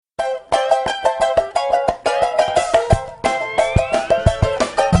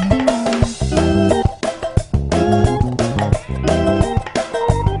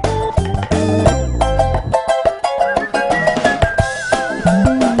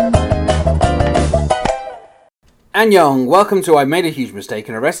Annyeong, welcome to I Made a Huge Mistake,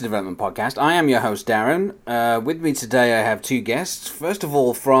 an Arrested Development podcast. I am your host, Darren. With me today I have two guests. First of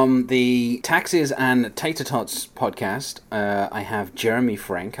all, from the Taxes and Tater Tots podcast, I have Jeremy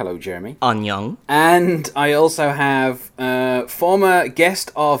Frank. Hello, Jeremy. Annyeong. And I also have former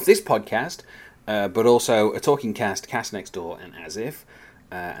guest of this podcast, but also a talking cast next door and as if,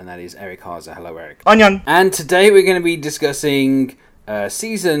 and that is Eric Harzer. Hello, Eric. Annyeong. And today we're going to be discussing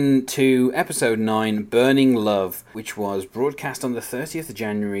Season 2, Episode 9, Burning Love, which was broadcast on the 30th of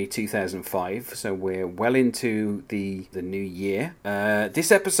January 2005, so we're well into the new year.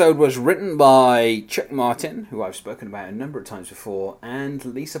 This episode was written by Chuck Martin, who I've spoken about a number of times before, and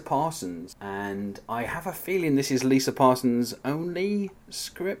Lisa Parsons, and I have a feeling this is Lisa Parsons' only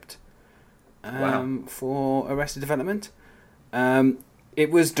script for Arrested Development. It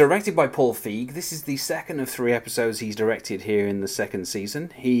was directed by Paul Feig. This is the second of 3 episodes he's directed here in the second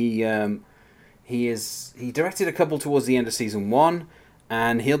season. He directed a couple towards the end of season 1,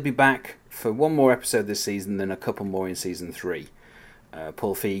 and he'll be back for one more episode this season, then a couple more in season 3.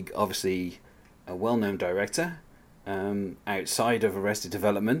 Paul Feig, obviously a well-known director outside of Arrested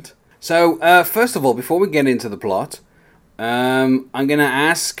Development. So, first of all, before we get into the plot, I'm going to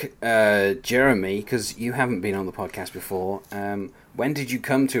ask Jeremy, because you haven't been on the podcast before. When did you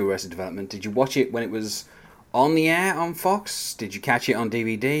come to Arrested Development? Did you watch it when it was on the air on Fox? Did you catch it on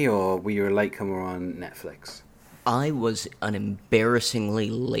DVD, or were you a latecomer on Netflix? I was an embarrassingly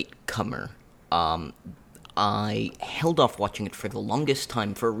latecomer. I held off watching it for the longest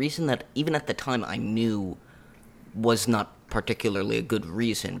time for a reason that even at the time I knew was not particularly a good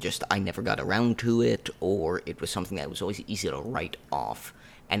reason. Just I never got around to it, or it was something that was always easy to write off.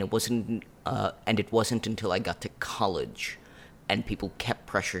 And it wasn't until I got to college and people kept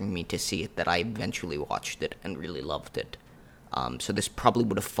pressuring me to see it that I eventually watched it and really loved it. So this probably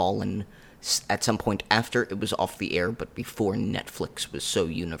would have fallen at some point after it was off the air, but before Netflix was so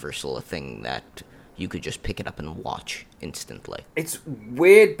universal a thing that you could just pick it up and watch instantly. It's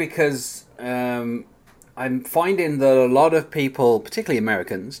weird because I'm finding that a lot of people, particularly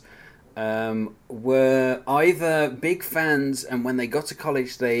Americans, were either big fans, and when they got to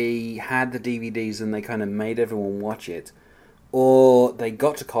college they had the DVDs and they kind of made everyone watch it, or they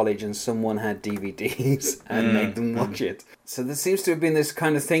got to college and someone had DVDs and made them watch it. So there seems to have been this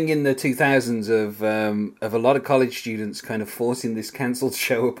kind of thing in the 2000s of a lot of college students kind of forcing this cancelled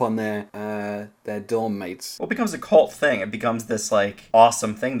show upon their dorm mates. Well, it becomes a cult thing. It becomes this like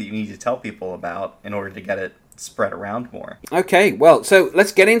awesome thing that you need to tell people about in order to get it spread around more. Okay, well, so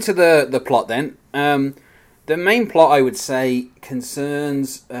let's get into the plot then. The main plot, I would say,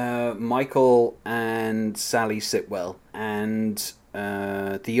 concerns Michael and Sally Sitwell. And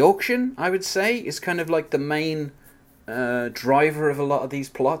the auction, I would say, is kind of like the main driver of a lot of these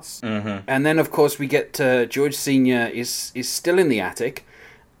plots. Mm-hmm. And then, of course, we get George Sr. is still in the attic,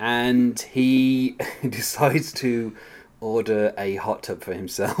 and he decides to order a hot tub for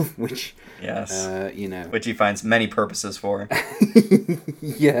himself, which, which he finds many purposes for.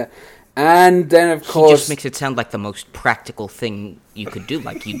 Yeah. And then, of course... He just makes it sound like the most practical thing you could do,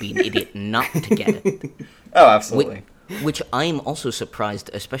 like you'd be an idiot not to get it. Oh, absolutely. Which I'm also surprised,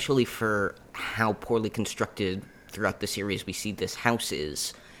 especially for how poorly constructed throughout the series we see this house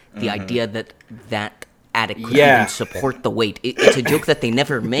is. The idea that attic could even support the weight. It's a joke that they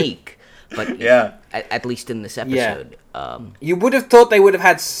never make, but at least in this episode. Yeah. You would have thought they would have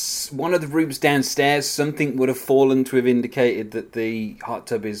had one of the rooms downstairs, something would have fallen to have indicated that the hot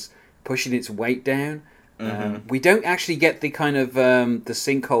tub is pushing its weight down. We don't actually get the kind of the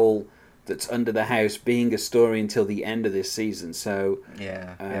sinkhole that's under the house being a story until the end of this season. So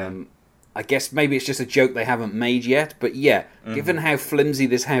I guess maybe it's just a joke they haven't made yet. But given how flimsy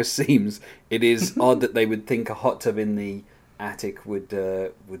this house seems, it is odd that they would think a hot tub in the attic would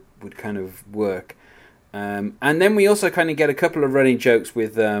kind of work. And then we also kind of get a couple of running jokes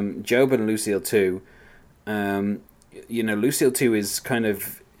with Job and Lucille too. Lucille too is kind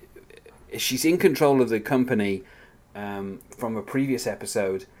of... She's in control of the company from a previous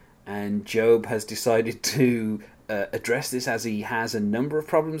episode, and Job has decided to address this as he has a number of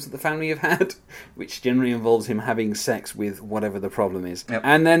problems that the family have had, which generally involves him having sex with whatever the problem is. Yep.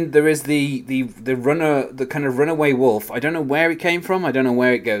 And then there is the kind of runaway wolf. I don't know where it came from, I don't know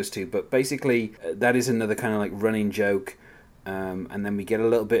where it goes to, but basically that is another kind of like running joke. And then we get a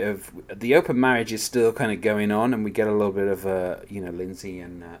little bit of... The open marriage is still kind of going on, and we get a little bit of, Lindsay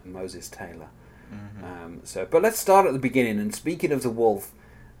and Moses Taylor. Mm-hmm. But let's start at the beginning. And speaking of the wolf,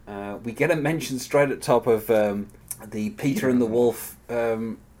 we get a mention straight at top of the Peter and the Wolf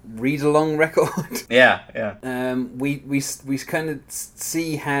read-along record. Yeah. We kind of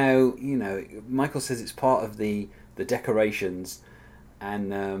see how, Michael says it's part of the the decorations.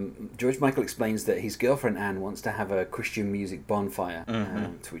 And George Michael explains that his girlfriend Anne wants to have a Christian music bonfire,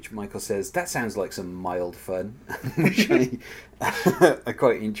 to which Michael says, that sounds like some mild fun, which I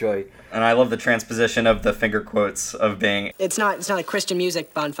quite enjoy. And I love the transposition of the finger quotes of being... It's not a Christian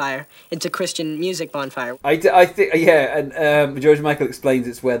music bonfire. It's a Christian music bonfire. I think, yeah, and George Michael explains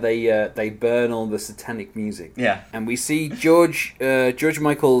it's where they burn all the satanic music. Yeah. And we see George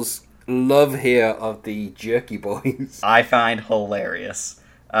Michael's love here of the Jerky Boys. I find hilarious.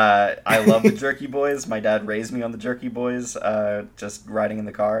 I love the Jerky Boys. My dad raised me on the Jerky Boys, just riding in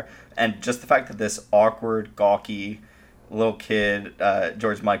the car. And just the fact that this awkward, gawky little kid,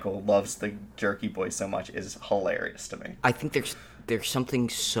 George Michael, loves the Jerky Boys so much is hilarious to me. I think there's something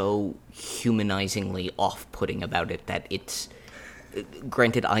so humanizingly off-putting about it that it's...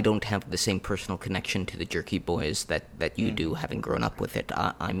 Granted, I don't have the same personal connection to the Jerky Boys that you do, having grown up with it.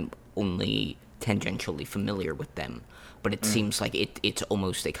 I'm only tangentially familiar with them, but it seems like it's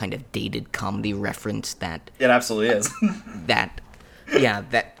almost a kind of dated comedy reference that... It absolutely is. that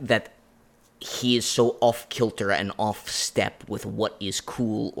he is so off-kilter and off-step with what is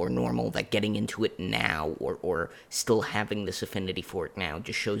cool or normal that getting into it now or still having this affinity for it now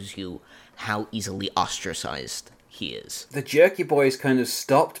just shows you how easily ostracized he is. The Jerky Boys kind of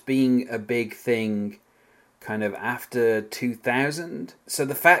stopped being a big thing kind of after 2000. So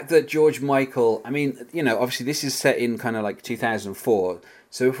the fact that George Michael, I mean, you know, obviously this is set in kind of like 2004.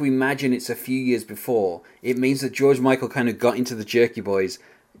 So if we imagine it's a few years before, it means that George Michael kind of got into the Jerky Boys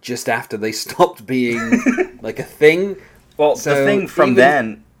just after they stopped being like a thing. Well, so the thing from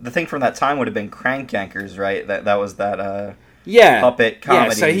that time would have been Crank Yankers, right? That was that puppet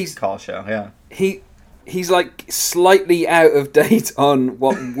comedy call show. Yeah. He's like slightly out of date on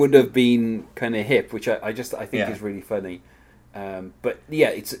what would have been kind of hip, which I think is really funny. But yeah,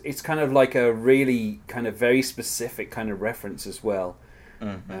 it's kind of like a really kind of very specific kind of reference as well.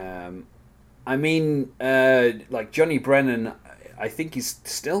 Mm-hmm. I mean, like Johnny Brennan, I think he's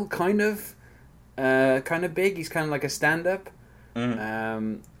still kind of big. He's kind of like a stand-up.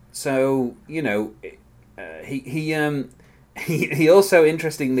 Mm. So you know, he also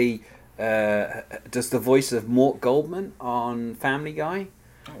interestingly. Does the voice of Mort Goldman on Family Guy.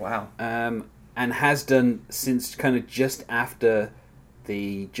 Oh, wow. And has done since kind of just after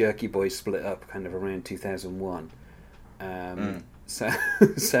the Jerky Boys split up, kind of around 2001. So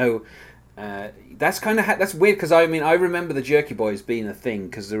that's kind of that's weird because I mean I remember the Jerky Boys being a thing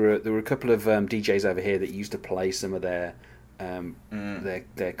because there were a couple of DJs over here that used to play some of their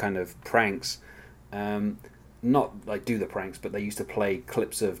kind of pranks. Not like do the pranks, but they used to play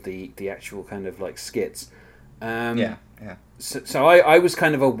clips of the actual kind of like skits. So I was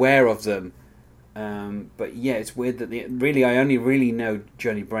kind of aware of them, but yeah, it's weird that I only really know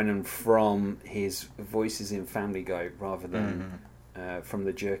Johnny Brennan from his voices in Family Guy rather than from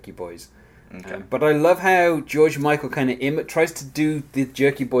the Jerky Boys. Okay. But I love how George Michael kind of tries to do the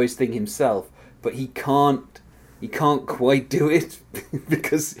Jerky Boys thing himself, but he can't quite do it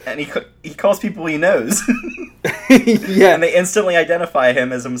because... And he calls people he knows. Yeah. And they instantly identify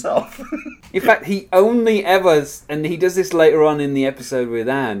him as himself. In fact, he only ever... And he does this later on in the episode with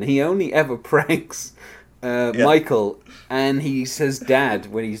Anne. He only ever pranks Michael, and he says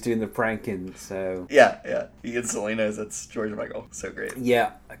dad when he's doing the pranking, so... Yeah. He instantly knows it's George Michael. So great.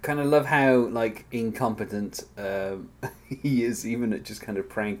 Yeah. I kind of love how, like, incompetent he is, even at just kind of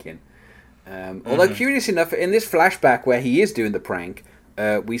pranking. Although, curious enough, in this flashback where he is doing the prank,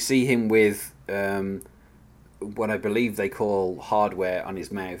 we see him with what I believe they call hardware on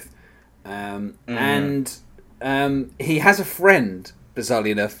his mouth. And he has a friend, bizarrely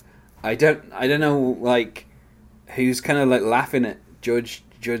enough. I don't know, like, who's kind of like laughing at George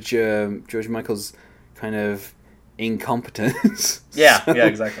Michael's kind of incompetence. Yeah, yeah,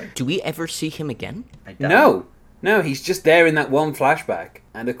 exactly. Do we ever see him again? No, he's just there in that one flashback.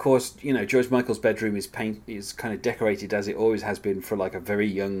 And of course, you know, George Michael's bedroom is kind of decorated as it always has been for like a very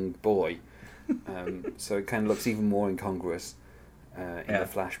young boy. So it kind of looks even more incongruous in the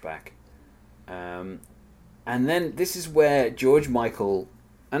flashback. And then this is where George Michael,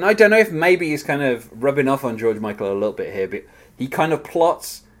 and I don't know if maybe he's kind of rubbing off on George Michael a little bit here, but he kind of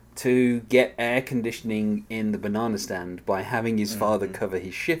plots to get air conditioning in the banana stand by having his father cover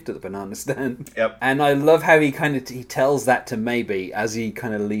his shift at the banana stand. Yep. And I love how he tells that to Maybe as he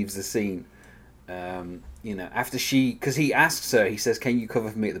kind of leaves the scene. You know, after because he asks her, he says, "Can you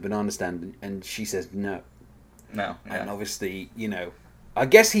cover for me at the banana stand?" And she says, "No." No. Yeah. And obviously, you know, I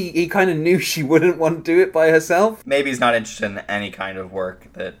guess he kind of knew she wouldn't want to do it by herself. Maybe he's not interested in any kind of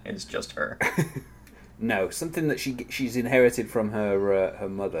work that is just her. No, something that she's inherited from her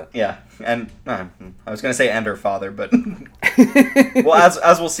mother. Yeah, and I was going to say and her father, but well,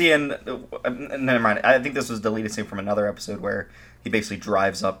 as we'll see in never mind. I think this was deleted scene from another episode where he basically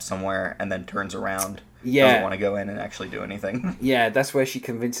drives up somewhere and then turns around. Yeah, doesn't want to go in and actually do anything. Yeah, that's where she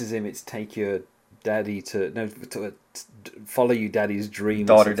convinces him it's take your daddy to follow you daddy's dream.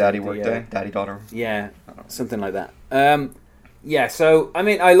 Daughter, daddy, work day. Daddy, daughter. Yeah, something like that. Yeah, so I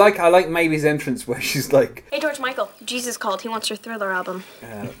mean, I like Maybe's entrance where she's like, "Hey, George Michael, Jesus called. He wants your Thriller album."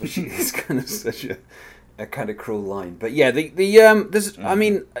 But she is kind of such a kind of cruel line. But yeah, there's I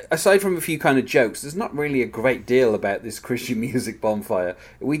mean, aside from a few kind of jokes, there's not really a great deal about this Christian music bonfire.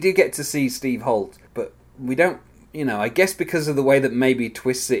 We do get to see Steve Holt, but we don't. I guess because of the way that Maybe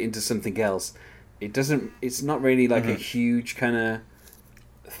twists it into something else, it's not really like a huge kind of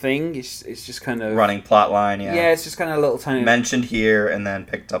thing. It's just kind of running plot line. Yeah, it's just kind of a little tiny mentioned here and then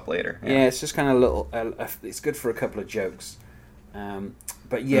picked up later. Yeah, it's just kind of a little. It's good for a couple of jokes.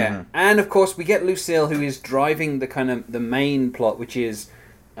 But yeah, and of course we get Lucille, who is driving the main plot, which is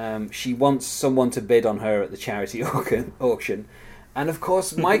she wants someone to bid on her at the charity auction, and of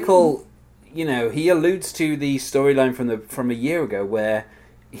course Michael, he alludes to the storyline from a year ago where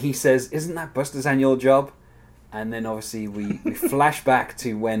he says, "Isn't that Buster's annual job?" And then obviously we flash back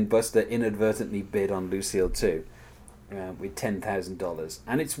to when Buster inadvertently bid on Lucille too, with $10,000.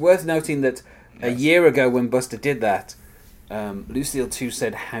 And it's worth noting that a year ago when Buster did that, Lucille too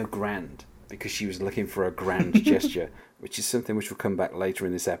said how grand, because she was looking for a grand gesture, which is something which will come back later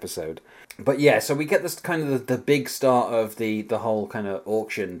in this episode. But yeah, so we get this kind of the big start of the whole kind of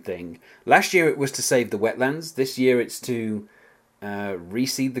auction thing. Last year it was to save the wetlands. This year it's to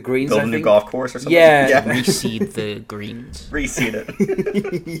reseed the greens. Build a new golf course or something. Yeah. Reseed the greens. Reseed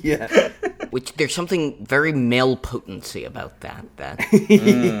it. Yeah. Which there's something very male potency about that.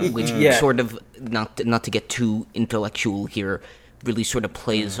 Which sort of, not to get too intellectual here, really sort of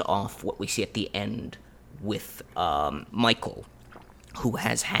plays off what we see at the end with Michael, who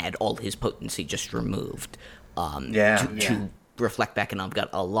has had all his potency just removed. To reflect back, and I've got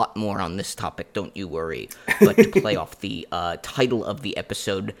a lot more on this topic, don't you worry. But to play off the title of the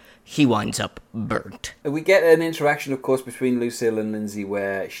episode, he winds up burnt. We get an interaction, of course, between Lucille and Lindsay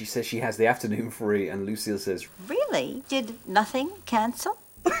where she says she has the afternoon free, and Lucille says, "Really? Did nothing cancel?"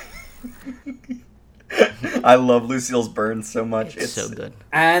 I love Lucille's burn so much. It's so good.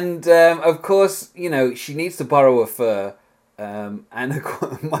 And, of course, she needs to borrow a fur. And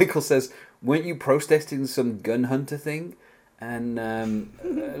Michael says, "Weren't you protesting some gun hunter thing?" And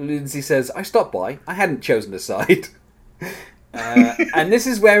Lindsay says, "I stopped by. I hadn't chosen a side." And this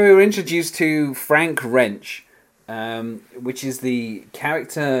is where we were introduced to Frank Wrench, which is the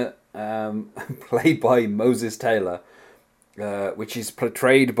character played by Moses Taylor, which is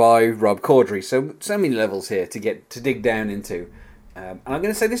portrayed by Rob Corddry. So many levels here to dig down into. And I'm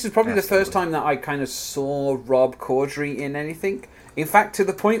going to say this is probably the first time that I kind of saw Rob Corddry in anything. In fact, to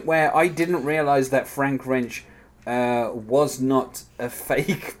the point where I didn't realise that Frank Wrench was not a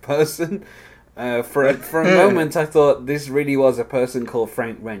fake person. For a moment, I thought this really was a person called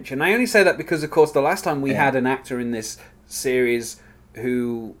Frank Wrench. And I only say that because, of course, the last time we had an actor in this series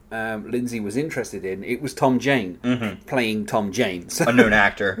who Lindsay was interested in, it was Tom Jane, playing Tom Jane. A known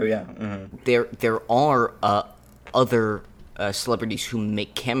actor who, There are other celebrities who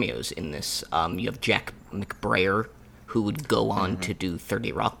make cameos in this. You have Jack McBrayer, who would go on to do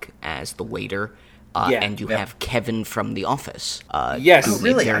 30 Rock as the waiter. And you have Kevin from The Office. Yes. Oh,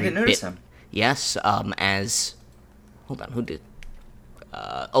 really? I didn't notice him. Yes, as... Hold on, who did...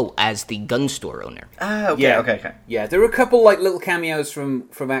 as the gun store owner. Okay, okay. Yeah, there were a couple little cameos from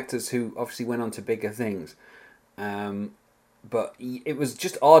actors who obviously went on to bigger things. But it was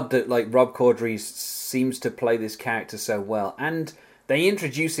just odd that Rob Corddry seems to play this character so well. And they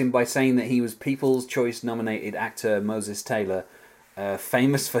introduce him by saying that he was People's Choice nominated actor Moses Taylor,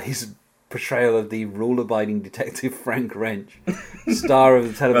 famous for his portrayal of the rule-abiding detective Frank Wrench, star of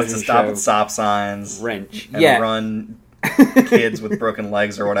the television show. Stop at stop signs. Wrench. And run kids with broken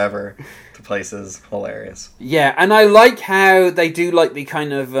legs or whatever to places. Hilarious. Yeah, and I like how they do the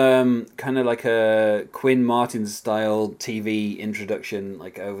kind of like a Quinn Martin style TV introduction,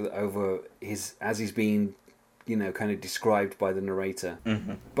 over his as he's being kind of described by the narrator.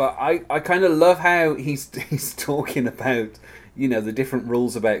 But I kind of love how he's talking about the different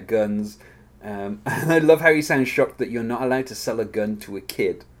rules about guns, and I love how he sounds shocked that you're not allowed to sell a gun to a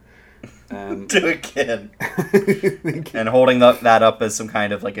kid. To a kid. And holding that up as some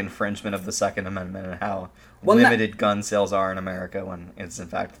kind of infringement of the Second Amendment and how limited gun sales are in America when it's in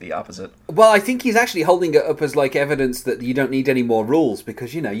fact the opposite. Well, I think he's actually holding it up as evidence that you don't need any more rules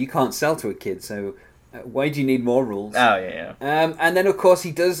because you can't sell to a kid, so Why do you need more rules? Oh, yeah. And then, of course,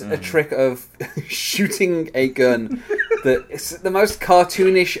 he does a trick of shooting a gun that is the most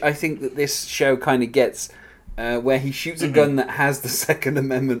cartoonish I think that this show kind of gets, where he shoots a gun that has the Second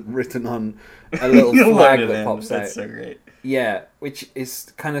Amendment written on a little flag that pops out. That's so great. Yeah, which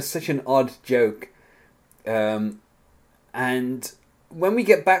is kind of such an odd joke. And when we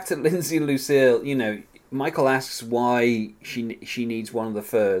get back to Lindsay and Lucille, you know, Michael asks why she needs one of the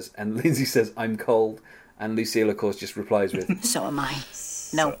furs, and Lindsay says, "I'm cold," and Lucille, of course, just replies with, So am I.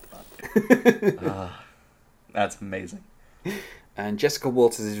 No. That's amazing. And Jessica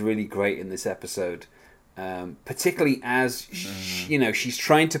Walters is really great in this episode, particularly as you know, she's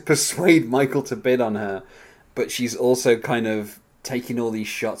trying to persuade Michael to bid on her, but she's also kind of taking all these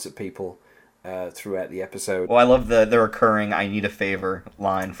shots at people throughout the episode. Well, I love the recurring "I need a favor"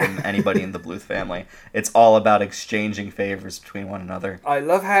 line from anybody in the Bluth family. It's all about exchanging favors between one another. I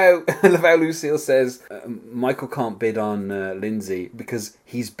love how Lucille says Michael can't bid on Lindsay because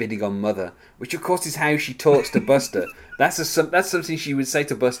he's bidding on Mother, which of course is how she talks to Buster. That's something she would say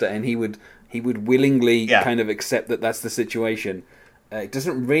to Buster, and he would willingly kind of accept that that's the situation. It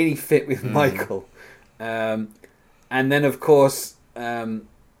doesn't really fit with Michael. And then of course,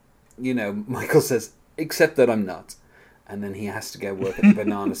 you know, Michael says, "Except that I'm not." And then he has to go work at the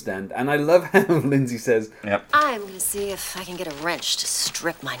banana stand. And I love how Lindsay says, Yep. I'm gonna see if I can get a wrench to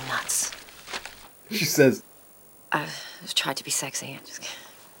strip my nuts. she says, I've tried to be sexy. It just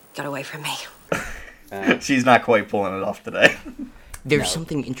got away from me. She's not quite pulling it off today. There's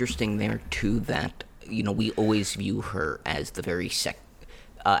something interesting there too, that you know, we always view her as the very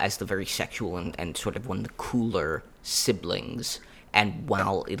sexual and sort of one of the cooler siblings. And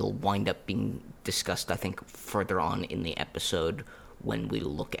while it'll wind up being discussed, I think, further on in the episode when we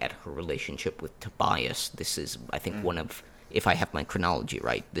look at her relationship with Tobias, this is, I think, one of, if I have my chronology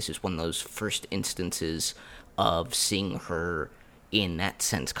right, this is one of those first instances of seeing her in that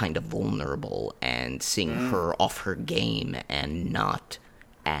sense kind of vulnerable and seeing her off her game and not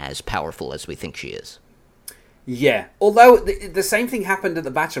as powerful as we think she is. yeah. Although the same thing happened at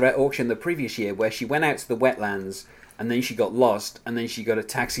the Bachelorette auction the previous year, where she went out to the wetlands and then she got lost, and then she got a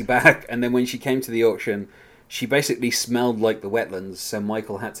taxi back, and then when she came to the auction, she basically smelled like the wetlands, so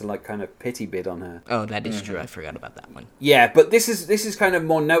Michael had to like kind of pity bid on her. Oh, that is true. I forgot about that one. Yeah, but this is kind of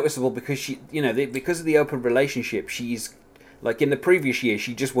more noticeable because she, you know, because of the open relationship, she's like in the previous year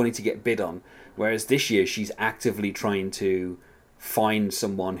she just wanted to get bid on, whereas this year she's actively trying to find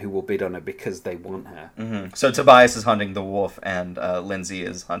someone who will bid on her because they want her. Mm-hmm. So Tobias is hunting the wolf, and Lindsay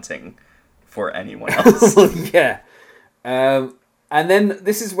is hunting for anyone else. Yeah. And then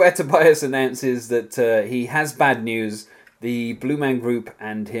this is where Tobias announces that he has bad news. The Blue Man Group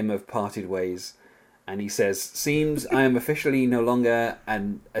and him have parted ways. And he says, "Seems I am officially no longer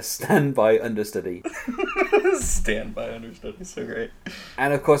a standby understudy." Standby understudy, so great.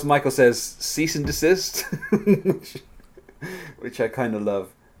 And of course Michael says, "Cease and desist," which I kind of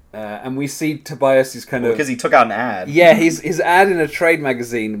love. And we see Tobias is kind of... Because he took out an ad. Yeah, his ad in a trade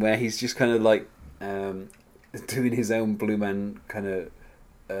magazine where he's just kind of like... doing his own Blue Man kind of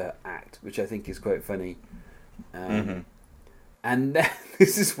act, which I think is quite funny. And then,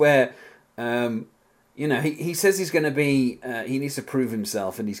 this is where, you know, he says he's going to be, he needs to prove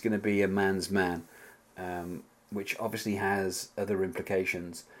himself and he's going to be a man's man, which obviously has other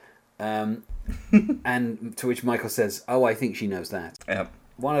implications. And to which Michael says, "Oh, I think she knows that." Yep.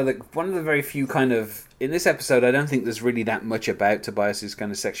 One of the very few kind of... In this episode, I don't think there's really that much about Tobias's kind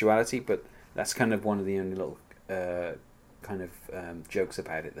of sexuality, but that's kind of one of the only little jokes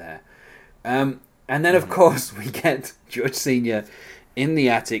about it there. And then, of course, we get George Sr. in the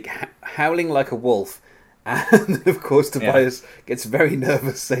attic howling like a wolf. And, of course, Tobias gets very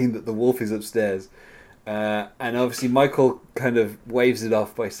nervous saying that the wolf is upstairs. And obviously Michael kind of waves it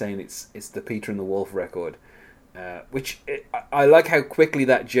off by saying it's the Peter and the Wolf record. I like how quickly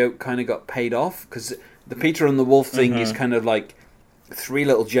that joke kind of got paid off, because the Peter and the Wolf thing is kind of like three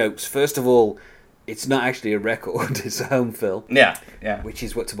little jokes. First of all, it's not actually a record, it's a home fill. Yeah. Which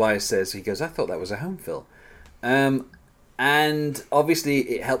is what Tobias says. He goes, "I thought that was a home fill." And obviously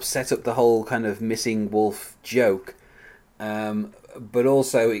it helps set up the whole kind of missing wolf joke. But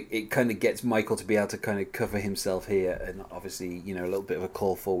also it kind of gets Michael to be able to kind of cover himself here, and obviously, you know, a little bit of a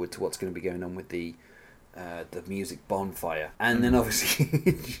call forward to what's going to be going on with the music bonfire. And then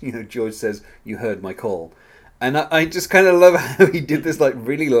obviously, you know, George says, "You heard my call." And I just kind of love how he did this like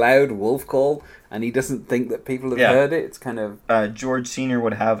really loud wolf call, and he doesn't think that people have heard it. It's kind of... George Sr.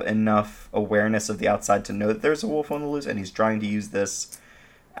 would have enough awareness of the outside to know that there's a wolf on the loose, and he's trying to use this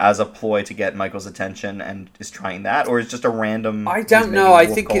as a ploy to get Michael's attention and is trying that, or is just a random? I don't know. I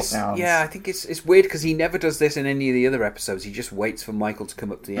think it's sounds? I think it's weird because he never does this in any of the other episodes. He just waits for Michael to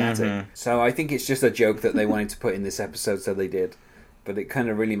come up to the attic. So I think it's just a joke that they wanted to put in this episode, so they did. But it kind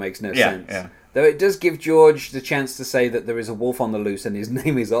of really makes no sense. Yeah. Though it does give George the chance to say that there is a wolf on the loose and his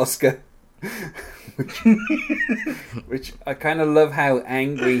name is Oscar. which I kind of love how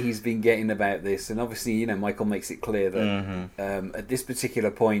angry he's been getting about this, and obviously Michael makes it clear that at this particular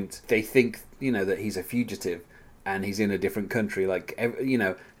point they think that he's a fugitive and he's in a different country. Like at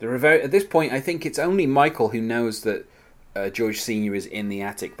this point I think it's only Michael who knows that George Senior is in the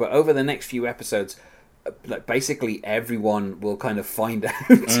attic, but over the next few episodes like basically everyone will kind of find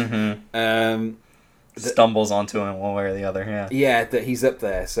out. Stumbles onto him one way or the other, yeah, that he's up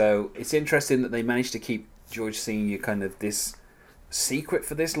there. So it's interesting that they managed to keep George Senior kind of this secret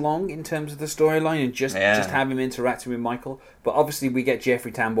for this long in terms of the storyline, and just have him interacting with Michael. But obviously we get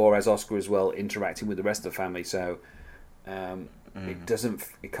Jeffrey Tambor as Oscar as well, interacting with the rest of the family. So it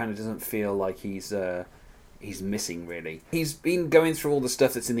kind of doesn't feel like he's missing really. He's been going through all the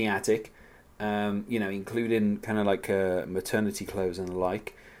stuff that's in the attic, including kind of like maternity clothes and the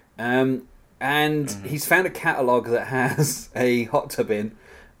like. And he's found a catalogue that has a hot tub in,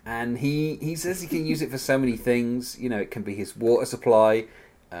 and he says he can use it for so many things. It can be his water supply.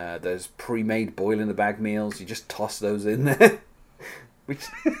 There's pre-made boil-in-the-bag meals. You just toss those in there. Which,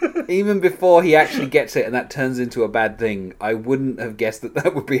 even before he actually gets it and that turns into a bad thing, I wouldn't have guessed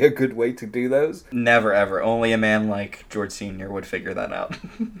that would be a good way to do those. Never, ever. Only a man like George Sr. would figure that out.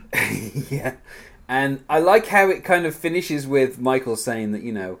 Yeah. And I like how it kind of finishes with Michael saying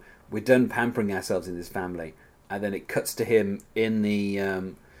that, we're done pampering ourselves in this family, and then it cuts to him in the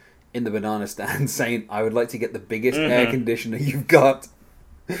banana stand saying, "I would like to get the biggest air conditioner you've got."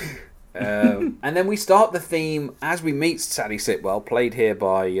 And then we start the theme as we meet Sally Sitwell, played here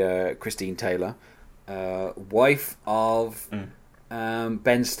by Christine Taylor, wife of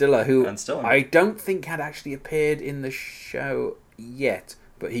Ben Stiller, who I don't think had actually appeared in the show yet,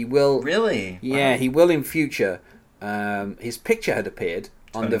 but he will. Really? Yeah, he will in future. His picture had appeared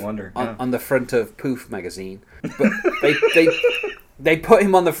on the front of Poof magazine, but they put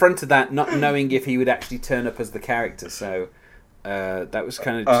him on the front of that, not knowing if he would actually turn up as the character. So that was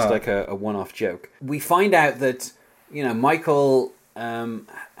kind of just like a one-off joke. We find out that Michael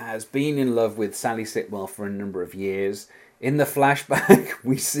has been in love with Sally Sitwell for a number of years. In the flashback,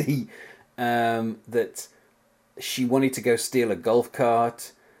 we see that she wanted to go steal a golf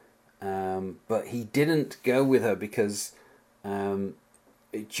cart, but he didn't go with her because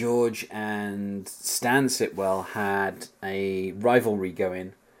George and Stan Sitwell had a rivalry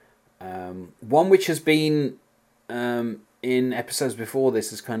going. One which has been in episodes before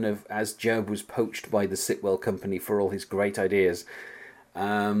this, as kind of as Job was poached by the Sitwell company for all his great ideas.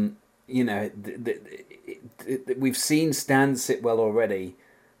 We've seen Stan Sitwell already,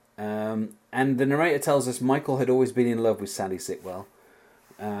 and the narrator tells us Michael had always been in love with Sally Sitwell.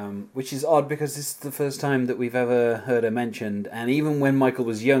 Which is odd because this is the first time that we've ever heard her mentioned, and even when Michael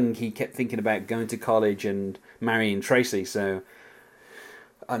was young he kept thinking about going to college and marrying Tracy, so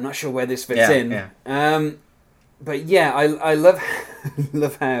I'm not sure where this fits in. But yeah, I love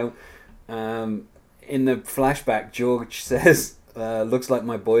love how in the flashback George says, looks like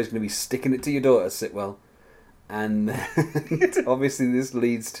my boy's going to be sticking it to your daughter, Sitwell. And obviously this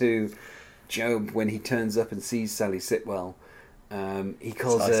leads to Job when he turns up and sees Sally Sitwell. He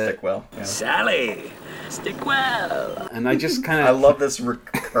calls her Stickwell. Yeah. Sally Stickwell. And I just kind of I love this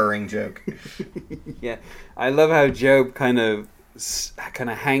recurring joke. Yeah, I love how Job kind of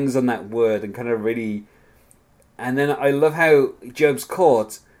hangs on that word and kind of really. And then I love how Job's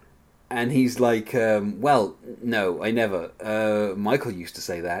caught, and he's like, "Well, no, I never. Michael used to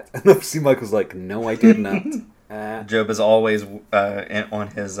say that." And obviously Michael's like, "No, I did not." Job is always on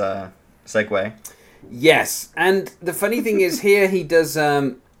his Segway. Yes, and the funny thing is here he tries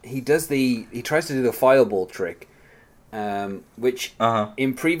to do the fireball trick, which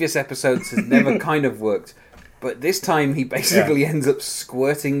in previous episodes has never kind of worked, but this time he basically ends up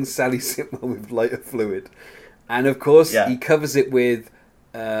squirting Sally Sitwell with lighter fluid, and of course he covers it with.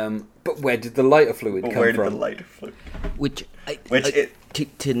 But where did the lighter fluid come from? Where did the lighter fluid?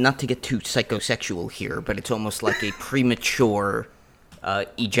 To not to get too psychosexual here, but it's almost like a premature.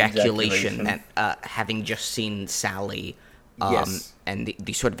 Ejaculation that having just seen Sally and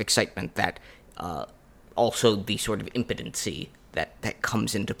the sort of excitement that also the sort of impotency that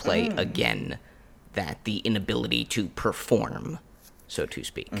comes into play again, that the inability to perform, so to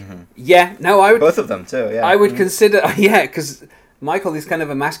speak. Yeah, no, I would both of them too. Yeah, I would consider because Michael is kind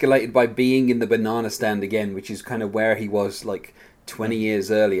of emasculated by being in the banana stand again, which is kind of where he was like 20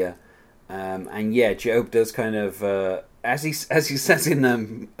 years earlier. And yeah, Job does kind of, as he says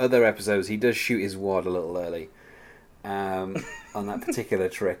in other episodes, he does shoot his wad a little early on that particular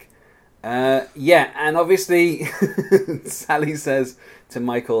trick. Yeah, and obviously Sally says to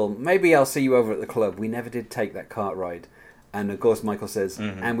Michael, maybe I'll see you over at the club. We never did take that cart ride. And of course Michael says,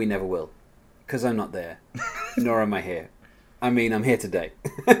 and we never will. Because I'm not there. Nor am I here. I mean, I'm here today.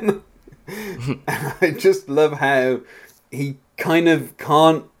 I just love how he kind of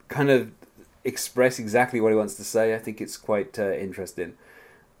can't express exactly what he wants to say. I think it's quite interesting.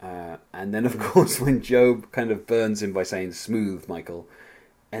 And then, of course, when Job kind of burns him by saying, smooth, Michael.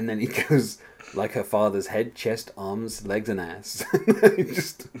 And then he goes, like her father's head, chest, arms, legs, and ass.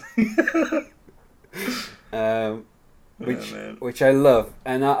 Just... which I love.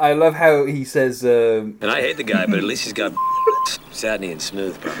 And I love how he says... and I hate the guy, but at least he's got satiny and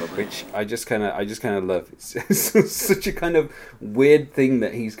smooth, probably. Which I just kind of love. It's such a kind of weird thing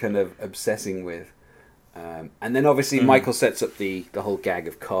that he's kind of obsessing with. And then obviously Michael sets up the whole gag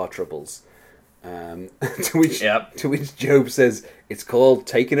of car troubles. To which Job says it's called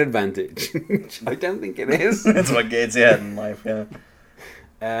taking advantage. Which I don't think it is. That's what Gates had in life, yeah.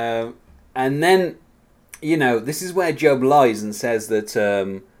 And then, you know, this is where Job lies and says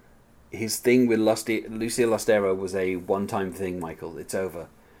that his thing with Lucille Lostero was a one-time thing, Michael. It's over.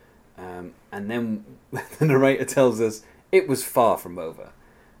 And then the narrator tells us it was far from over.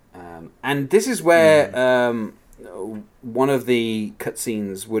 And this is where one of the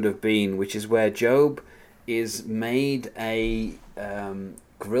cutscenes would have been, which is where Job is made a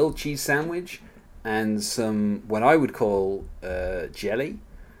grilled cheese sandwich and some, what I would call jelly.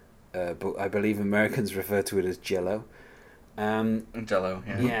 But I believe Americans refer to it as Jello. Jello,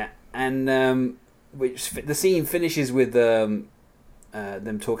 yeah. Yeah, and which the scene finishes with them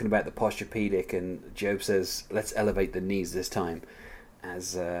talking about the posturepedic, and Job says, "Let's elevate the knees this time,"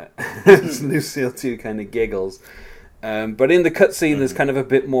 as Lucille too kind of giggles. But in the cutscene, there's kind of a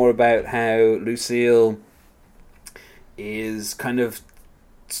bit more about how Lucille is kind of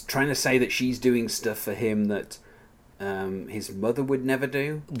trying to say that she's doing stuff for him that his mother would never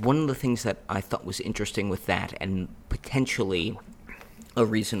do. One of the things that I thought was interesting with that, and potentially a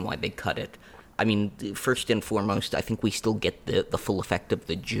reason why they cut it, I mean, first and foremost, I think we still get the full effect of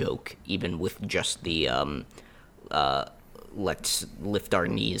the joke, even with just the let's lift our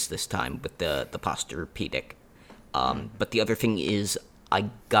knees this time with the posturepedic. But the other thing is, I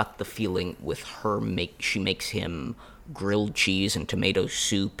got the feeling with her, she makes him grilled cheese and tomato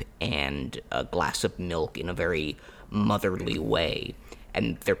soup and a glass of milk in a very motherly way,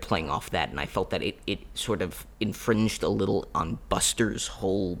 and they're playing off that, and I felt that it sort of infringed a little on Buster's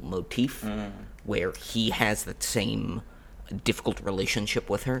whole motif, where he has that same difficult relationship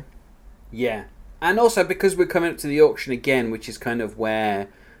with her. Yeah, and also because we're coming up to the auction again, which is kind of where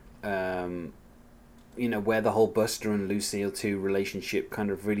where the whole Buster and Lucille 2 relationship kind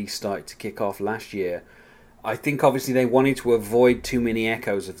of really started to kick off last year. I think obviously they wanted to avoid too many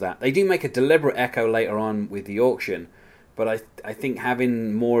echoes of that. They do make a deliberate echo later on with the auction, but I think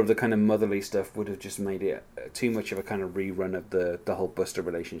having more of the kind of motherly stuff would have just made it too much of a kind of rerun of the whole Buster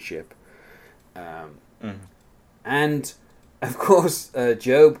relationship. And of course,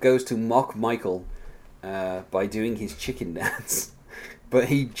 Job goes to mock Michael by doing his chicken dance, but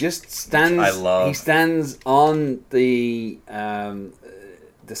he just stands. Which I love. He stands on the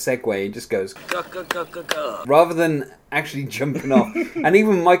Segway and just goes Go. rather than actually jumping off. And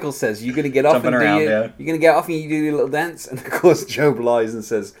even Michael says, "You're going to get off Jumping and around, do yeah. you're going to get off and you do your little dance." And of course, Job lies and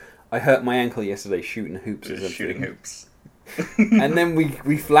says, "I hurt my ankle yesterday shooting hoops or something." Shooting hoops. And then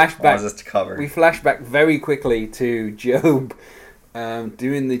we flash back. What is this to cover? We flash back very quickly to Job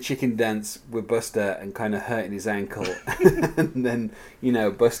doing the chicken dance with Buster and kind of hurting his ankle. And then,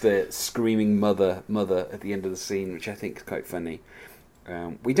 Buster screaming mother at the end of the scene, which I think is quite funny.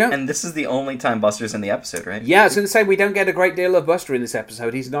 We don't. And this is the only time Buster's in the episode, right? Yeah, I was going to say we don't get a great deal of Buster in this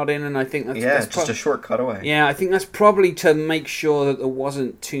episode. He's not in, and I think that's just a short cutaway. Yeah, I think that's probably to make sure that there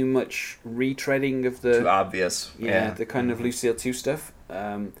wasn't too much retreading of the Too obvious. Yeah, the kind of Lucille 2 stuff.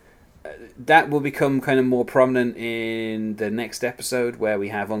 That will become kind of more prominent in the next episode, where we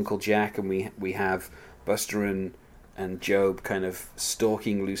have Uncle Jack and we have Buster and Job kind of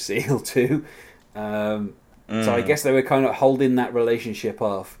stalking Lucille too. So I guess they were kind of holding that relationship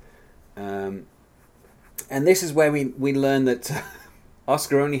off. And this is where we learn that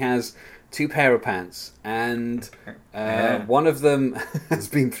Oscar only has 2 pair of pants, and one of them has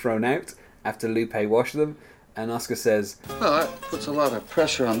been thrown out after Lupe washed them, And Oscar says, Well, that puts a lot of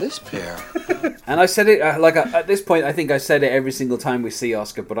pressure on this pair. and I said it, at this point, I think I said it every single time we see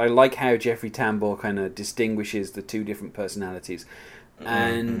Oscar, but I like how Jeffrey Tambor kind of distinguishes the two different personalities.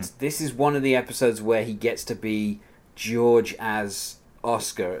 And this is one of the episodes where he gets to be George as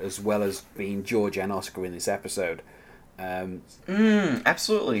Oscar, as well as being George and Oscar in this episode.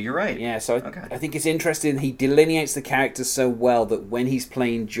 Absolutely, you're right. Yeah, so I think it's interesting. He delineates the characters so well that when he's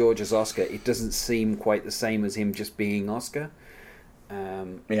playing George as Oscar, it doesn't seem quite the same as him just being Oscar.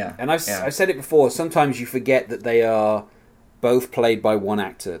 And I've said it before. Sometimes you forget that they are both played by one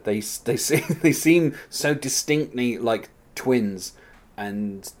actor. They seem so distinctly like twins,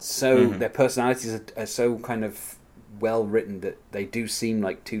 and so their personalities are so kind of well written that they do seem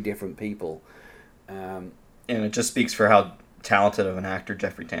like two different people. And it just speaks for how talented of an actor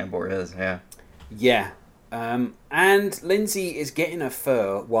Jeffrey Tambor is, Yeah. And Lindsay is getting a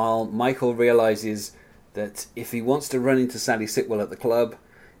fur while Michael realizes that if he wants to run into Sally Sitwell at the club,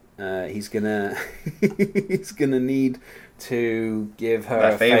 he's gonna need to give her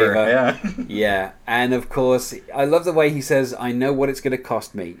a favor. Yeah. And of course, I love the way he says, "I know what it's gonna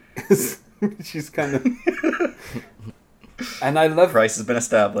cost me," which is kind of. And I love price has been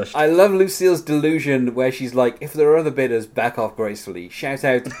established. I love Lucille's delusion where she's like, if there are other bidders, back off gracefully. Shout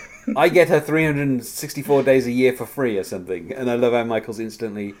out, I get her 364 days a year for free or something. And I love how Michael's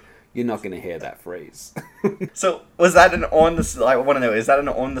instantly, you're not going to hear that phrase. So was that I want to know, is that an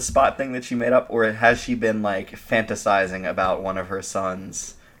on the spot thing that she made up, or has she been like fantasizing about one of her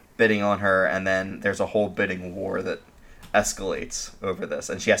sons bidding on her, and then there's a whole bidding war that escalates over this,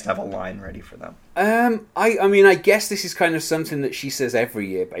 and she has to have a line ready for them? I mean, I guess this is kind of something that she says every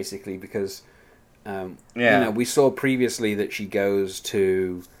year, basically, because we saw previously that she goes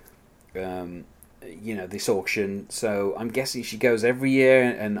to this auction, so I'm guessing she goes every year,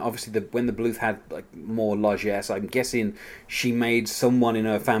 and obviously when the Bluth had like more largesse, I'm guessing she made someone in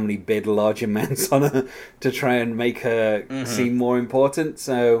her family bid large amounts on her to try and make her seem more important,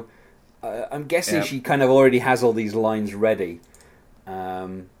 so I'm guessing she kind of already has all these lines ready.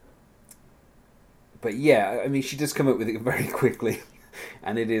 But yeah, I mean, she does come up with it very quickly,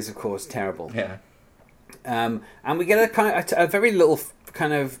 and it is, of course, terrible. Yeah. And we get a very little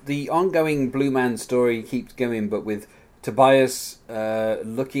kind of, the ongoing Blue Man story keeps going, but with Tobias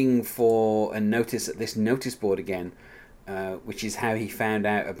looking for a notice at this notice board again, which is how he found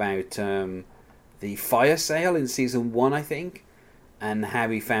out about the fire sale in season 1, I think. And how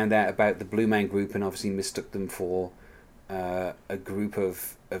he found out about the Blue Man Group and obviously mistook them for a group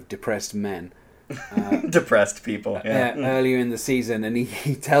of depressed men. Depressed people, earlier in the season. And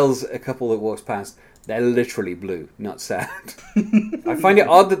he tells a couple that walks past, they're literally blue, not sad. I find it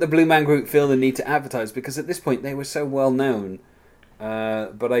odd that the Blue Man Group feel the need to advertise, because at this point they were so well known.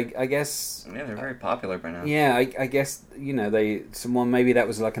 But I guess... Yeah, they're very popular by now. Yeah, I guess, maybe that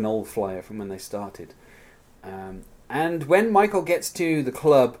was like an old flyer from when they started. And when Michael gets to the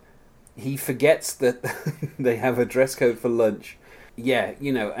club, he forgets that they have a dress code for lunch. Yeah,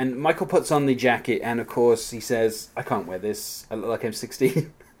 and Michael puts on the jacket, and of course he says, I can't wear this, I look like I'm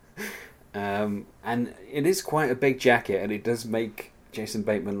 16. And it is quite a big jacket, and it does make Jason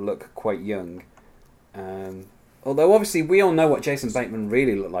Bateman look quite young. Although obviously we all know what Jason Bateman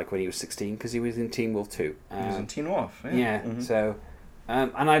really looked like when he was 16, because he was in Teen Wolf 2. He was in Teen Wolf, so...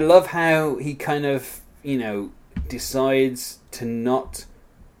 and I love how he kind of, decides to not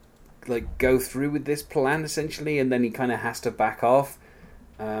go through with this plan essentially, and then he kind of has to back off,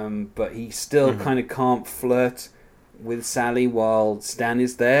 but he still kind of can't flirt with Sally while Stan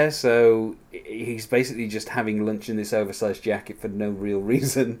is there, so he's basically just having lunch in this oversized jacket for no real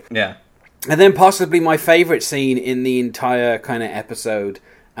reason. Yeah. And then possibly my favourite scene in the entire kind of episode,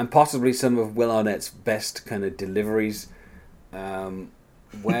 and possibly some of Will Arnett's best kind of deliveries,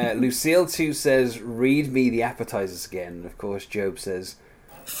 where Lucille 2 says, read me the appetizers again. And of course, Job says,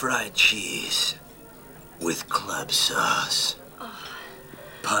 fried cheese with club sauce.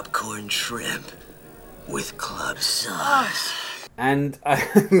 Popcorn shrimp with club sauce. And I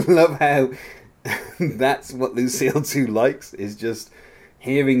love how that's what Lucille 2 likes, is just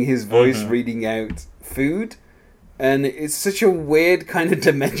hearing his voice reading out food. And it's such a weird kind of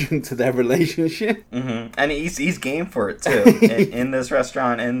dimension to their relationship. And he's game for it too. in this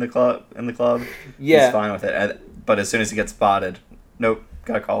restaurant, in the club, yeah, he's fine with it. But as soon as he gets spotted, nope,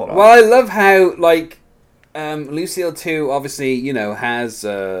 gotta call it off. Well, I love how Lucille 2 obviously has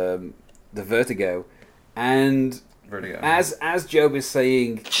the vertigo, and as Job is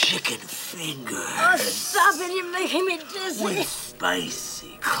saying, chicken fingers. Oh, stop it! You're making me dizzy. With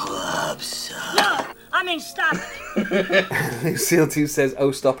spicy club sauce. No, I mean stop it. Lucille 2 says,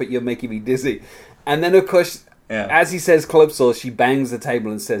 oh, stop it, you're making me dizzy. And then, of course, as he says club sauce, she bangs the table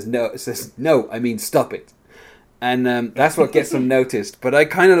and says no, I mean stop it. And that's what gets them noticed. But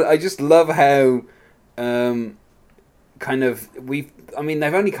I just love how they've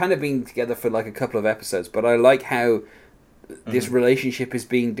only kind of been together for like a couple of episodes, but I like how this relationship is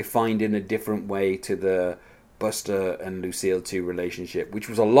being defined in a different way to the Buster and Lucille 2 relationship, which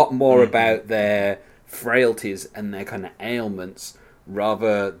was a lot more about their frailties and their kind of ailments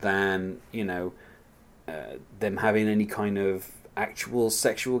rather than, them having any kind of actual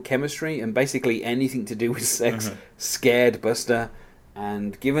sexual chemistry, and basically anything to do with sex scared Buster.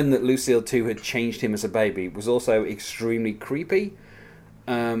 And given that Lucille 2 had changed him as a baby, it was also extremely creepy.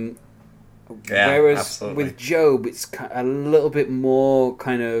 Whereas absolutely. with Gob, it's a little bit more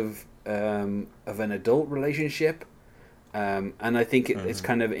kind of an adult relationship. And I think it's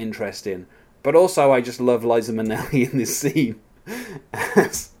kind of interesting. But also, I just love Liza Minnelli in this scene.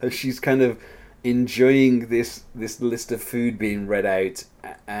 She's kind of enjoying this list of food being read out,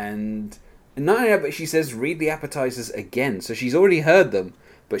 and not only that, but she says read the appetizers again, so she's already heard them,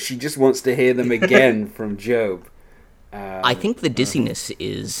 but she just wants to hear them again from Gob. I think the dizziness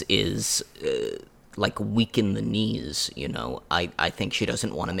is like weak in the knees, I think she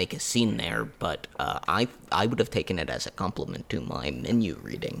doesn't want to make a scene there, but I would have taken it as a compliment to my menu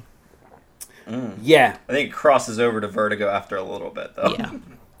reading. Yeah, I think it crosses over to Vertigo after a little bit, though. Yeah.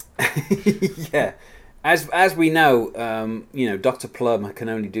 Yeah, as we know, Dr. Plum can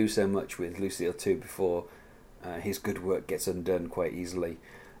only do so much with Lucille 2 before his good work gets undone quite easily.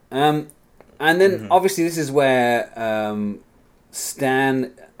 And then obviously this is where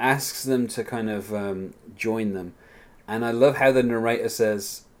Stan asks them to kind of join them, and I love how the narrator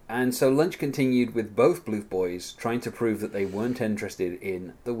says, and so lunch continued with both Bluth boys trying to prove that they weren't interested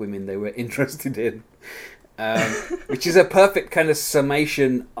in the women they were interested in. Which is a perfect kind of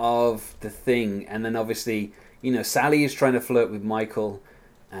summation of the thing. And then obviously, Sally is trying to flirt with Michael,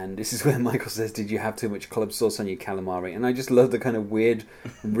 and this is where Michael says, did you have too much club sauce on your calamari? And I just love the kind of weird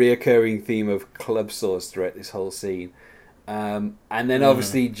reoccurring theme of club sauce throughout this whole scene. And then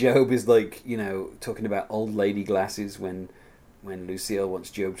obviously Gob is like, talking about old lady glasses when Lucille wants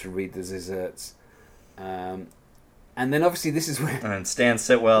Gob to read the desserts. And then obviously this is where... And Stan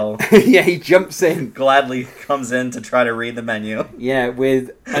Sitwell... yeah, he jumps in. Gladly comes in to try to read the menu. Yeah,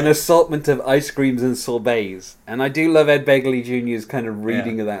 with an assortment of ice creams and sorbets. And I do love Ed Begley Jr.'s kind of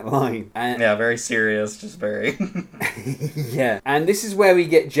reading of that line. And, very serious, just very... yeah. And this is where we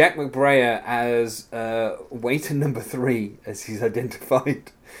get Jack McBrayer as waiter number 3, as he's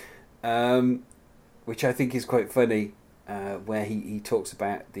identified. Which I think is quite funny, where he talks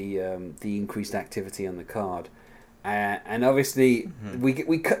about the increased activity on the card. And obviously,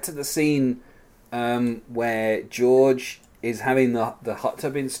 we cut to the scene where George is having the hot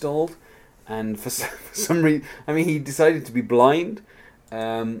tub installed, and for some reason, he decided to be blind.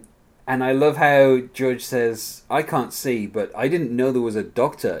 And I love how George says, "I can't see, but I didn't know there was a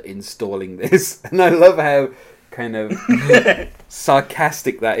doctor installing this." And I love how kind of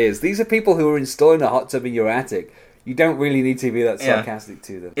sarcastic that is. These are people who are installing a hot tub in your attic. You don't really need to be that sarcastic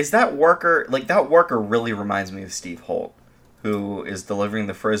to them. Is that worker... that worker really reminds me of Steve Holt, who is delivering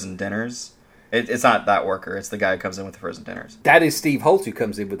the frozen dinners. It's not that worker. It's the guy who comes in with the frozen dinners. That is Steve Holt who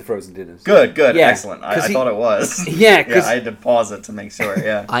comes in with the frozen dinners. Good, yeah, excellent. I thought it was. Yeah, I had to pause it to make sure,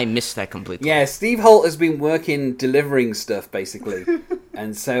 yeah. I missed that completely. Yeah, Steve Holt has been working delivering stuff, basically.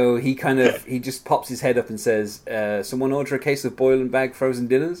 And so he just pops his head up and says, someone order a case of boil and bag frozen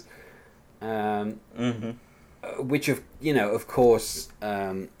dinners? Which, of course,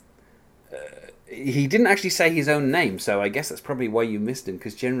 he didn't actually say his own name, so I guess that's probably why you missed him,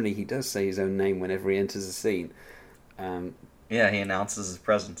 because generally he does say his own name whenever he enters a scene. Yeah, he announces his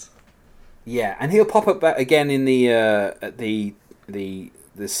presence. Yeah, and he'll pop up again in the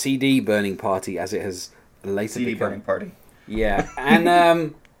CD burning party, as it has later CD become. burning party. Yeah,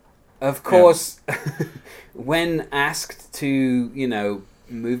 and of course, when asked to,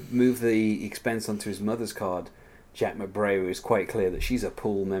 move the expense onto his mother's card, Jack McBrayer is quite clear that she's a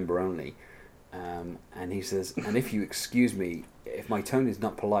pool member only. And he says, and if you excuse me, if my tone is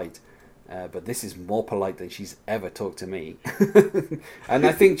not polite, but this is more polite than she's ever talked to me. And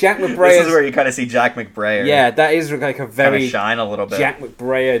I think Jack McBrayer... This is where you kind of see Jack McBrayer. Yeah, that is like a very... kind of shine a little bit. Jack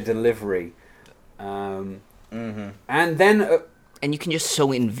McBrayer delivery. And then... and you can just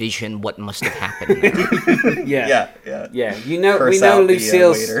so envision what must have happened there. Yeah. We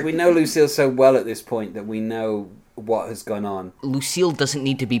know Lucille so well at this point that we know what has gone on. Lucille doesn't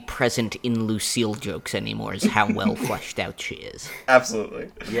need to be present in Lucille jokes anymore, is how well fleshed out she is. Absolutely.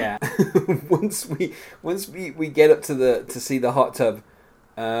 Yeah. once we get up to see the hot tub,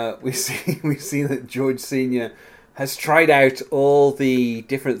 we see that George Senior has tried out all the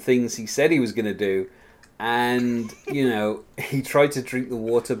different things he said he was going to do, and he tried to drink the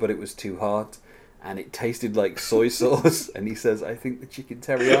water, but it was too hot, and it tasted like soy sauce. And he says, "I think the chicken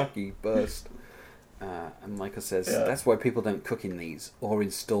teriyaki burst." And Michael says, "That's why people don't cook in these or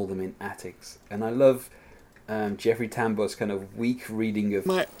install them in attics." And I love Jeffrey Tambor's kind of weak reading of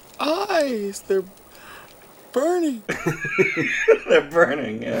My eyes, they're burning. They're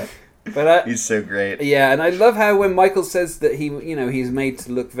burning, yeah. But he's so great. Yeah, and I love how when Michael says that he's made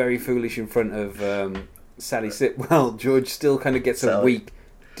to look very foolish in front of Sally Sitwell, George still kind of gets a weak,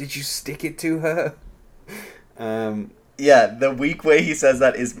 "Did you stick it to her?" Yeah, the weak way he says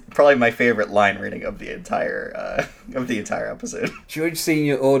that is probably my favorite line reading of the entire episode. George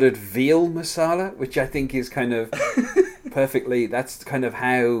Senior ordered veal masala, which I think is kind of perfectly. That's kind of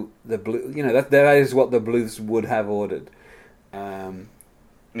how the blue. That is what the Bluths would have ordered.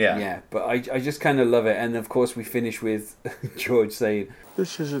 Yeah, but I just kind of love it, and of course we finish with George saying,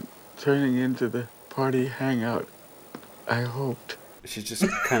 "This isn't turning into the party hangout I hoped." Which is just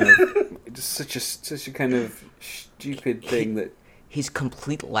kind of such a kind of stupid thing that his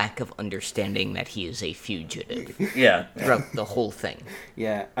complete lack of understanding that he is a fugitive. Yeah, throughout the whole thing.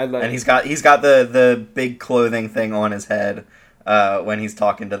 Yeah, I love. And he's got the big clothing thing on his head when he's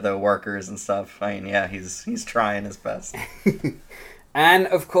talking to the workers and stuff. I mean, yeah, he's trying his best. And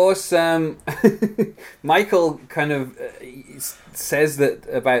of course, Michael kind of says that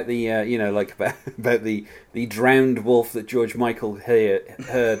about the about the drowned wolf that George Michael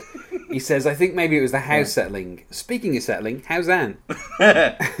heard. He says, "I think maybe it was the house settling." Speaking of settling, how's Anne?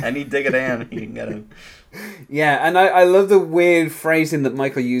 Any dig at Anne, you can get him. Yeah, and I love the weird phrasing that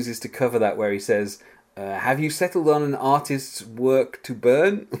Michael uses to cover that, where he says, "Have you settled on an artist's work to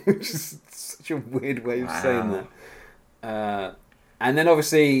burn?" Which is such a weird way of saying that. And then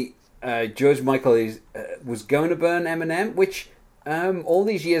obviously George Michael was going to burn Eminem, which all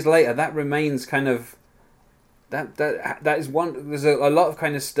these years later that remains kind of that is one. There's a lot of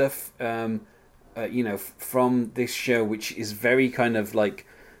kind of stuff from this show which is very kind of like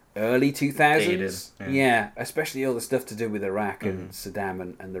early 2000s. Yeah, especially all the stuff to do with Iraq and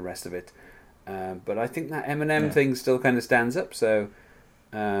Saddam and the rest of it. But I think that Eminem thing still kind of stands up. So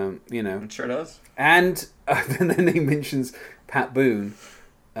it sure does. And then he mentions Pat Boone.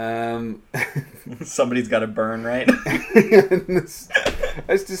 Somebody's got to burn, right? It's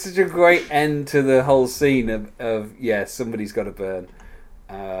just such a great end to the whole scene of somebody's got to burn.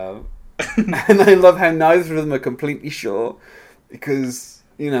 And I love how neither of them are completely sure, because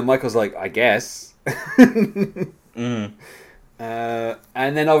Michael's like, "I guess." And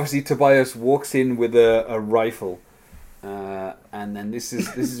then obviously Tobias walks in with a rifle, and then this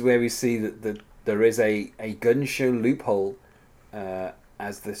is where we see that there is a gun show loophole,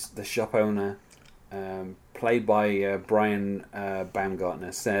 as the shop owner, played by Brian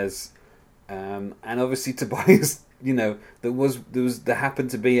Baumgartner, says, and obviously Tobias, there happened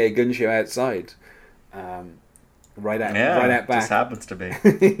to be a gun show outside, right out back. Just happens to be.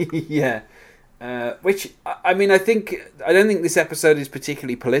 Yeah. Which I mean, I don't think this episode is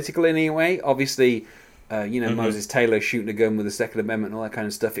particularly political in any way. Obviously, Moses Taylor shooting a gun with the Second Amendment and all that kind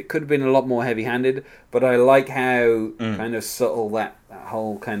of stuff. It could have been a lot more heavy-handed, but I like how kind of subtle that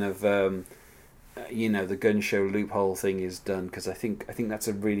whole kind of the gun show loophole thing is done, because I think that's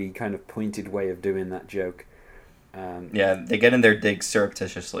a really kind of pointed way of doing that joke. They get in their dig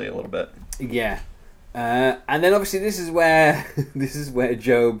surreptitiously a little bit. Yeah, and then obviously this is where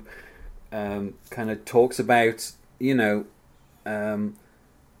Job kind of talks about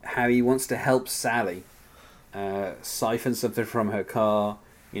how he wants to help Sally siphon something from her car.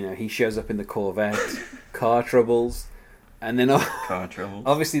 He shows up in the Corvette, car troubles, and then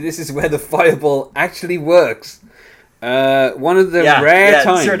obviously this is where the fireball actually works. One of the rare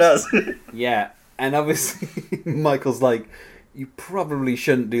times. It sure does. Yeah, and obviously Michael's like, "You probably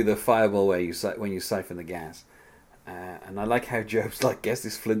shouldn't do the fireball when you siphon the gas." And I like how Job's like, "Guess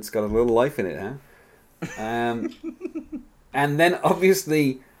this flint's got a little life in it, huh?" And then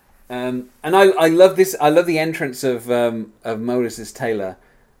obviously, and I love this. I love the entrance of Moses Taylor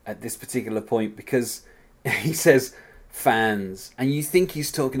at this particular point, because he says fans, and you think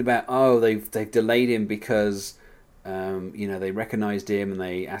he's talking about, they've delayed him because they recognised him and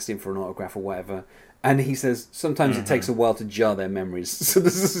they asked him for an autograph or whatever. And he says sometimes it takes a while to jar their memories. So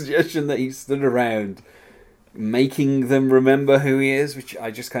there's a suggestion that he stood around making them remember who he is, which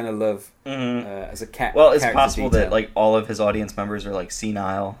I just kind of love as a cat. Well, it's possible that like all of his audience members are like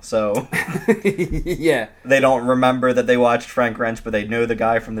senile, so yeah, they don't remember that they watched Frank Wrench, but they know the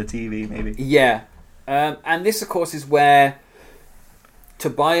guy from the TV, maybe. Yeah, and this, of course, is where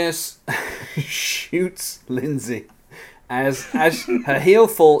Tobias shoots Lindsay as her heel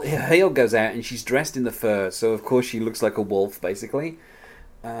goes out, and she's dressed in the fur, so of course she looks like a wolf, basically.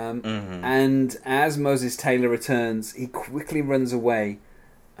 And as Moses Taylor returns, he quickly runs away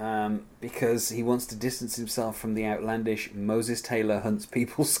because he wants to distance himself from the outlandish Moses Taylor hunts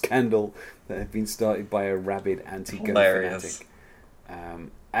people scandal that had been started by a rabid anti-gun fanatic.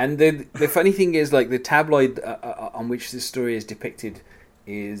 And the funny thing is, like, the tabloid on which this story is depicted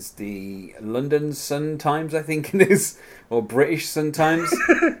is the London Sun Times, I think it is, or British Sun Times,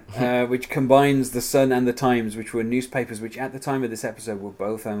 which combines the Sun and the Times, which were newspapers which at the time of this episode were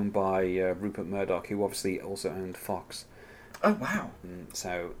both owned by Rupert Murdoch, who obviously also owned Fox. Oh, wow.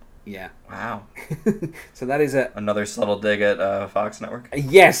 So, yeah. Wow. So that is another subtle dig at Fox Network?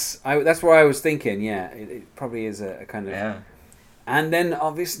 Yes, that's what I was thinking, yeah. It probably is a kind of... Yeah. And then,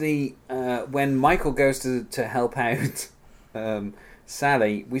 obviously, when Michael goes to help out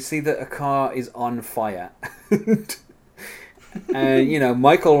Sally, we see that a car is on fire. And, you know,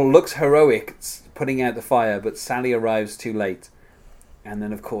 Michael looks heroic putting out the fire, but Sally arrives too late. And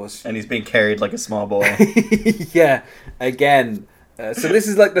then, of course... And he's being carried like a small boy. Yeah, again. So this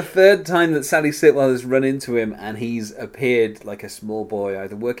is like the third time that Sally Sitwell has run into him, and he's appeared like a small boy,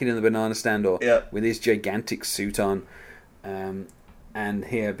 either working in the banana stand or with his gigantic suit on. And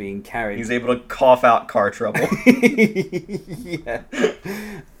here being carried. He's able to cough out car trouble. Yeah.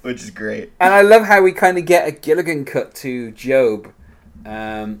 Which is great. And I love how we kind of get a Gilligan cut to Job.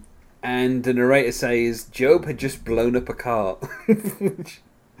 And the narrator says Job had just blown up a car.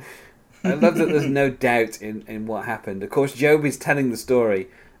 I love that there's no doubt in what happened. Of course, Job is telling the story.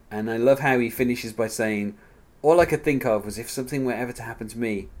 And I love how he finishes by saying, all I could think of was if something were ever to happen to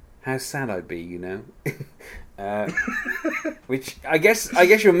me, how sad I'd be, you know? Which I guess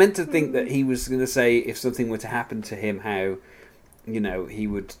you're meant to think that he was going to say if something were to happen to him, how, you know, he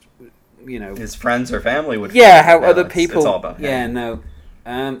would, you know, his friends or family would. Yeah, how other people. It's all about him. Yeah, no.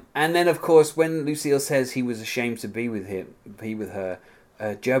 And then of course when Lucille says he was ashamed to be with her,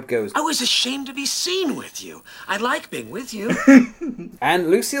 Job goes, I was ashamed to be seen with you. I like being with you.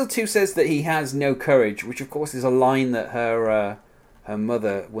 And Lucille too says that he has no courage, which of course is a line that her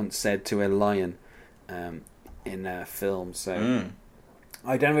mother once said to a lion. In a film, so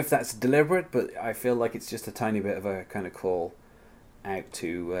I don't know if that's deliberate, but I feel like it's just a tiny bit of a kind of call out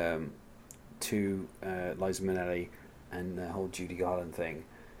to Liza Minnelli and the whole Judy Garland thing.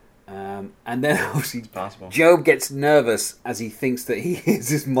 And then obviously Job gets nervous as he thinks that he hears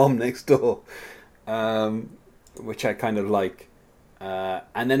his mom next door, which I kind of like.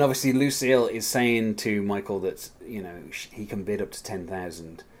 And then obviously Lucille is saying to Michael that, you know, he can bid up to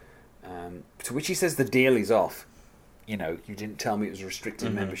 10,000. To which he says the deal is off. You know, you didn't tell me it was a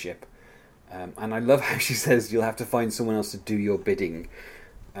restricted membership. And I love how she says you'll have to find someone else to do your bidding.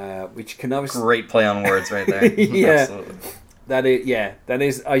 Which can obviously... Great play on words right there. Yeah. Absolutely. That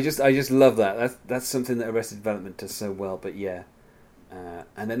is I just love that. That's something that Arrested Development does so well, but yeah.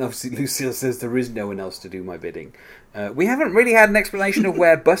 And then obviously Lucille says there is no one else to do my bidding. We haven't really had an explanation of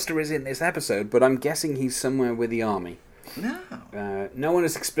where Buster is in this episode, but I'm guessing he's somewhere with the army. No. No one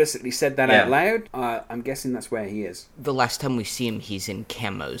has explicitly said that out loud. I'm guessing that's where he is. The last time we see him, he's in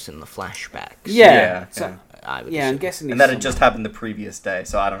camos in the flashbacks. Yeah. I'm guessing he's and that had just happened the previous day,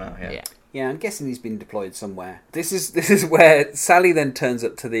 so I don't know. Yeah, I'm guessing he's been deployed somewhere. This is where Sally then turns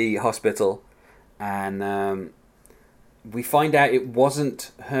up to the hospital, and we find out it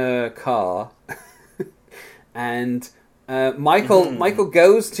wasn't her car. And Michael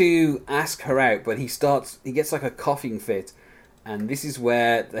goes to ask her out, but he gets like a coughing fit, and this is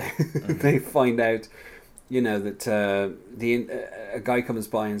where they find out, you know, that a guy comes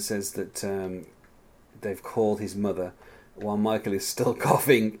by and says that they've called his mother while Michael is still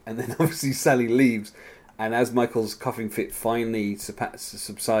coughing, and then obviously Sally leaves, and as Michael's coughing fit finally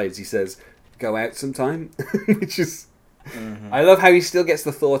subsides, he says, "Go out sometime," which is, I love how he still gets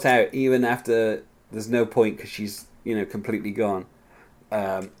the thought out even after there's no point because she's, you know, completely gone.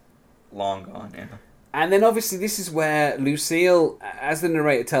 Long gone, yeah. And then obviously this is where Lucille, as the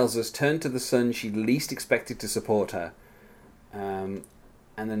narrator tells us, turned to the son she least expected to support her. And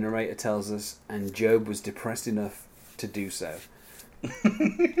the narrator tells us, and Job was depressed enough to do so.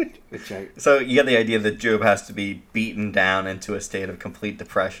 So you get the idea that Job has to be beaten down into a state of complete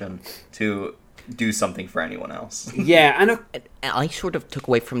depression to do something for anyone else. Yeah, and I sort of took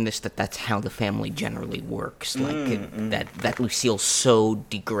away from this that that's how the family generally works. That Lucille so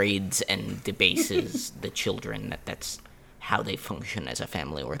degrades and debases the children that's how they function as a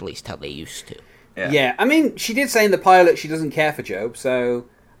family, or at least how they used to. Yeah, I mean, she did say in the pilot she doesn't care for Job, so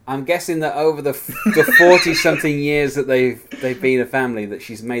I'm guessing that over the 40-something years that they've been a family, that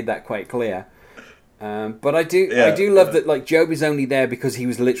she's made that quite clear. But I do love that, like, Job is only there because he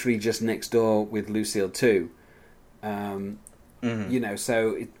was literally just next door with Lucille too. You know,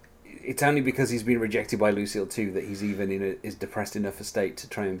 so it's only because he's been rejected by Lucille too that he's even in is depressed enough a state to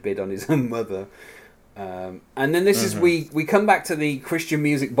try and bid on his own mother. And then this is we come back to the Christian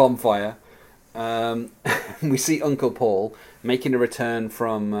music bonfire. We see Uncle Paul making a return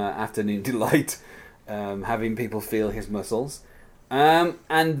from Afternoon Delight, having people feel his muscles.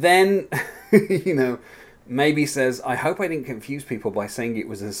 And then, you know, maybe says, I hope I didn't confuse people by saying it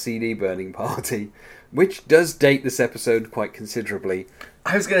was a CD burning party, which does date this episode quite considerably.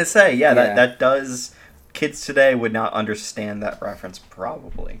 I was going to say, that does... Kids today would not understand that reference,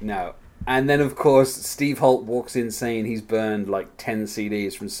 probably. No. And then, of course, Steve Holt walks in saying he's burned like 10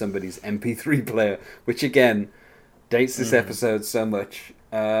 CDs from somebody's MP3 player, which, again, dates this episode so much.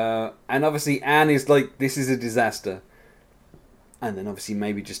 And obviously Anne is like, this is a disaster. And then obviously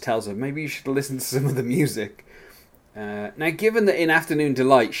maybe just tells her, maybe you should listen to some of the music. Now, given that in Afternoon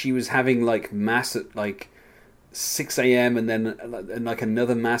Delight she was having like mass at like 6 a.m. and then like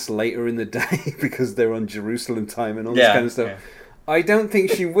another mass later in the day because they're on Jerusalem time and all this kind of stuff. Yeah. I don't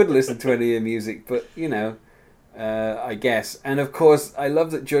think she would listen to any of the music, but, you know, I guess. And, of course, I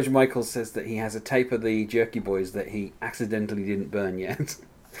love that George Michael says that he has a tape of the Jerky Boys that he accidentally didn't burn yet.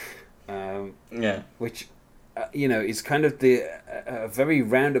 Which, you know, is kind of a very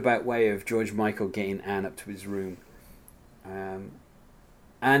roundabout way of George Michael getting Anne up to his room. And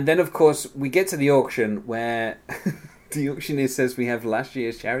then, of course, we get to the auction where the auctioneer says we have last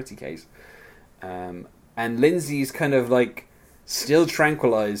year's charity case. And Lindsay's kind of like... still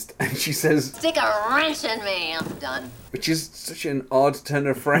tranquilized, and she says, "Stick a wrench in me, I'm done." Which is such an odd turn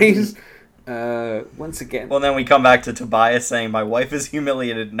of phrase. Once again. Well, then we come back to Tobias saying, "My wife is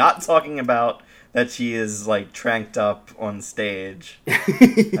humiliated," not talking about that she is, like, tranked up on stage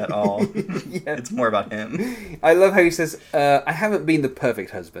at all. It's more about him. I love how he says, I haven't been the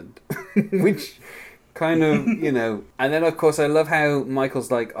perfect husband. Which... kind of, you know, and then of course I love how Michael's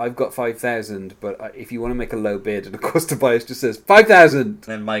like, I've got 5,000, but if you want to make a low bid, and of course Tobias just says 5,000.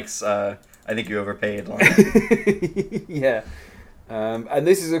 And Mike's, I think you overpaid. Line. Yeah, and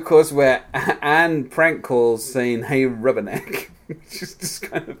this is of course where Anne prank calls saying, "Hey, Rubberneck," just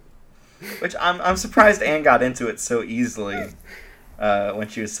kind of. Which I'm surprised Anne got into it so easily, when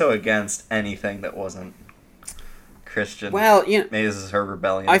she was so against anything that wasn't Christian. Well, you know, maybe this is her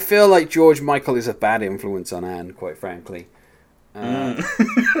rebellion. I feel like George Michael is a bad influence on Anne, quite frankly.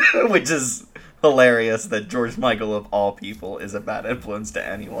 Which is hilarious that George Michael, of all people, is a bad influence to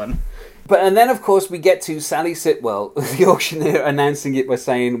anyone. And then, of course, we get to Sally Sitwell, the auctioneer, announcing it by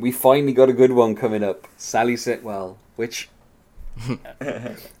saying, "We finally got a good one coming up, Sally Sitwell," which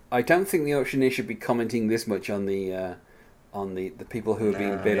I don't think the auctioneer should be commenting this much on the people who are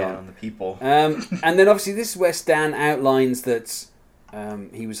being bid on the people. And then obviously this is where Stan outlines that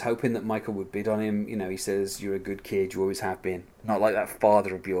he was hoping that Michael would bid on him. You know, he says, "You're a good kid, you always have been. Not like that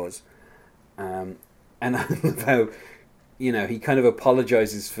father of yours." And I love how, you know, he kind of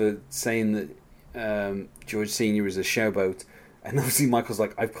apologizes for saying that George Sr. is a showboat. And obviously Michael's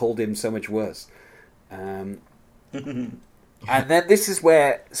like, "I've called him so much worse." And then this is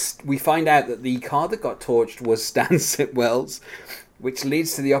where we find out that the car that got torched was Stan Sitwell's, which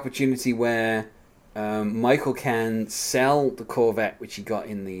leads to the opportunity where Michael can sell the Corvette, which he got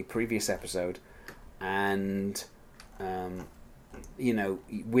in the previous episode, and you know,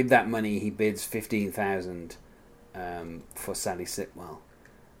 with that money he bids 15,000 for Sally Sitwell.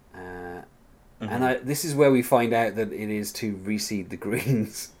 And this is where we find out that it is to reseed the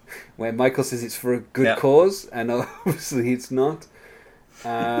Greens. Where Michael says it's for a good cause, and obviously it's not.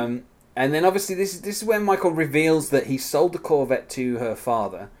 And then obviously this is when Michael reveals that he sold the Corvette to her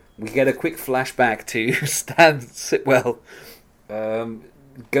father. We get a quick flashback to Stan Sitwell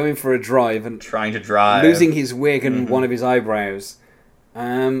going for a drive and trying to drive, losing his wig and one of his eyebrows.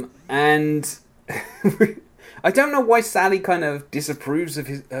 And I don't know why Sally kind of disapproves of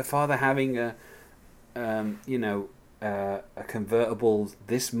her father having a convertible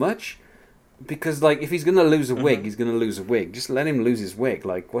this much, because like if he's gonna lose a wig, he's gonna lose a wig. Just let him lose his wig.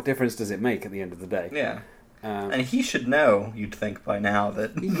 Like, what difference does it make at the end of the day? Yeah. And he should know, you'd think by now,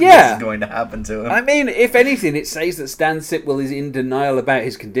 that this is going to happen to him. I mean, if anything, it says that Stan Sitwell is in denial about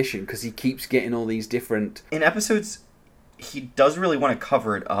his condition because he keeps getting all these different... In episodes, he does really want to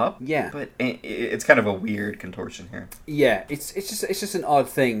cover it up. Yeah. But it's kind of a weird contortion here. Yeah, it's just an odd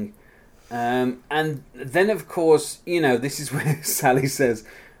thing. And then, of course, you know, this is where Sally says,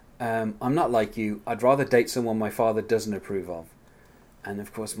 "I'm not like you. I'd rather date someone my father doesn't approve of." And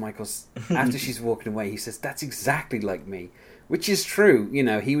of course, Michael's after she's walking away, he says, "That's exactly like me," which is true. You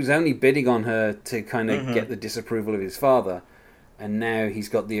know, he was only bidding on her to kind of get the disapproval of his father, and now he's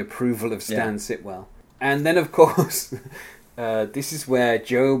got the approval of Stan Sitwell. And then, of course, this is where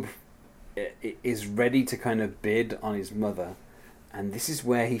Job is ready to kind of bid on his mother, and this is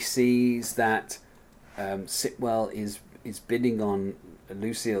where he sees that Sitwell is bidding on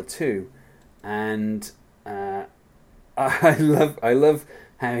Lucille too, and I love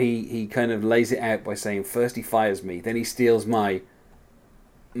how he kind of lays it out by saying, first he fires me, then he steals my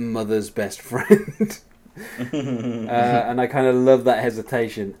mother's best friend. And I kind of love that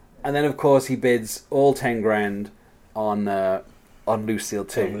hesitation. And then of course he bids all 10 grand on Lucille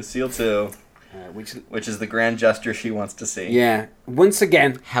too. On Lucille too. Which is the grand gesture she wants to see. Yeah. Once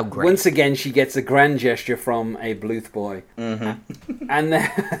again, how great. Once again, she gets a grand gesture from a Bluth boy. Mm-hmm.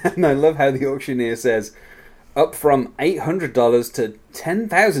 And I love how the auctioneer says, up from $800 to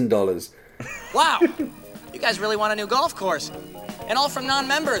 $10,000. Wow! You guys really want a new golf course. And all from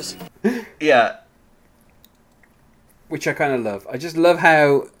non-members. Yeah. Which I kind of love. I just love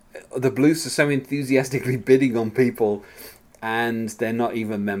how the Bluths are so enthusiastically bidding on people, and they're not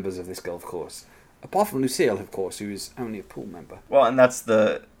even members of this golf course. Apart from Lucille, of course, who is only a pool member. Well, and that's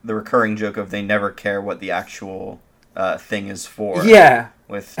the recurring joke of they never care what the actual thing is for. Yeah.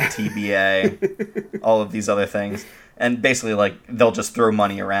 With TBA, all of these other things. And basically, like, they'll just throw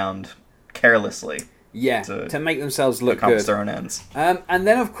money around carelessly. Yeah, to make themselves look accomplish good. Their own ends. And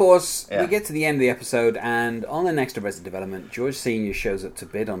then, of course, we get to the end of the episode, and on the next Arrested Development, George Sr. shows up to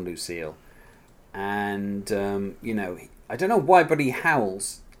bid on Lucille. And, you know, I don't know why, but he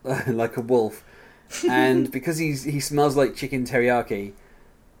howls like a wolf. And because he smells like chicken teriyaki,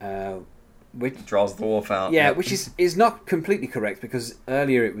 which draws the wolf out. Yeah, which is not completely correct, because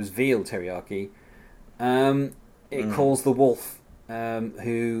earlier it was veal teriyaki. It calls the wolf,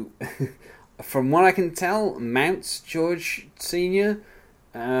 who, from what I can tell, mounts George Sr.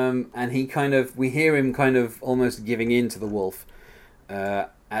 And we hear him kind of almost giving in to the wolf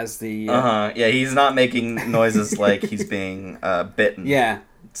as the... Yeah, he's not making noises like he's being bitten. Yeah.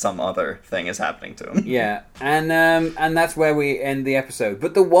 Some other thing is happening to him. Yeah, and that's where we end the episode.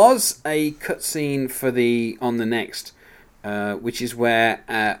 But there was a cutscene on the next, which is where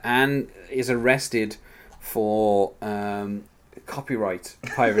Anne is arrested for copyright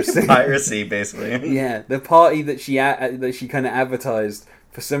piracy. Piracy, basically. Yeah, the party that she kind of advertised.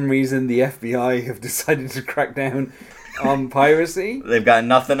 For some reason, the FBI have decided to crack down on piracy. They've got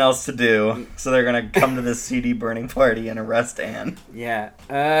nothing else to do, so they're going to come to this CD burning party and arrest Anne. Yeah.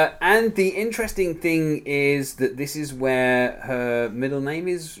 And the interesting thing is that this is where her middle name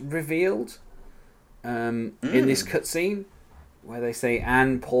is revealed in this cutscene, where they say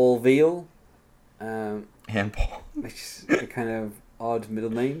Anne Paul Veal. Anne Paul. Which is a kind of odd middle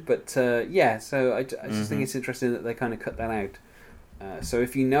name. But yeah, so I just think it's interesting that they kind of cut that out. So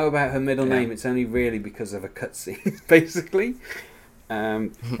if you know about her middle name, it's only really because of a cutscene, basically.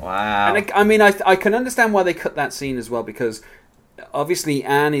 Wow. And I mean, I can understand why they cut that scene as well, because obviously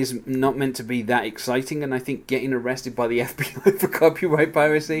Anne is not meant to be that exciting, and I think getting arrested by the FBI for copyright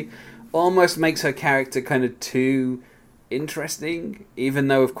piracy almost makes her character kind of too interesting, even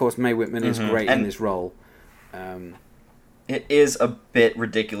though, of course, Mae Whitman is great in this role. It is a bit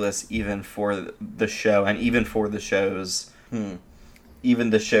ridiculous even for the show, and even for the shows...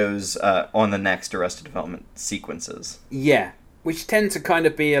 Even the shows on the next Arrested Development sequences. Yeah, which tend to kind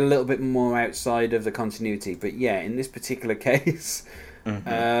of be a little bit more outside of the continuity. But yeah, in this particular case,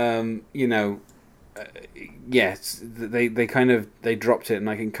 you know, yes, they dropped it, and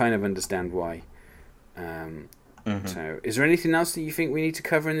I can kind of understand why. So, is there anything else that you think we need to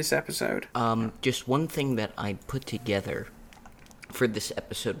cover in this episode? Just one thing that I put together for this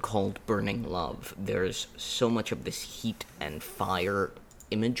episode called Burning Love. There's so much of this heat and fire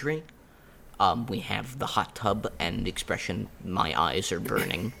imagery. We have the hot tub and expression, my eyes are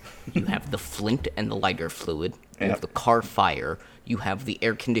burning. You have the flint and the lighter fluid. You have the car fire. You have the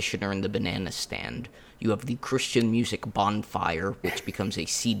air conditioner and the banana stand. You have the Christian music bonfire, which becomes a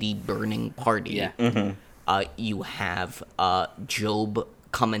CD burning party. Yeah. You have Job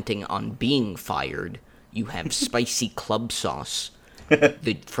commenting on being fired. You have spicy club sauce.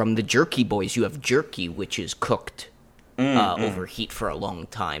 From the Jerky Boys, you have jerky, which is cooked over heat for a long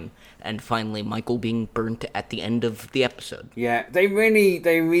time. And finally, Michael being burnt at the end of the episode. Yeah, they really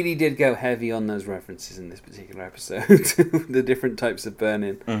did go heavy on those references in this particular episode. The different types of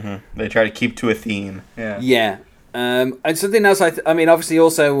burning. They try to keep to a theme. Yeah. And something else, I mean, obviously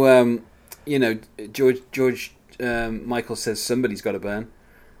also, you know, George Michael says somebody's got to burn.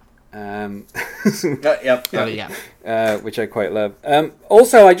 Which I quite love.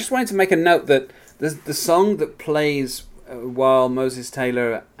 Also, I just wanted to make a note that the song that plays while Moses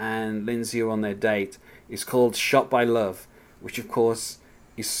Taylor and Lindsay are on their date is called "Shot by Love," which of course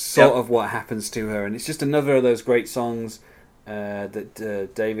is sort of what happens to her, and it's just another of those great songs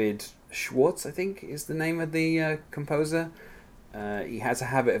that David Schwartz, I think, is the name of the composer. He has a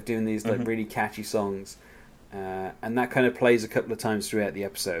habit of doing these like really catchy songs. And that kind of plays a couple of times throughout the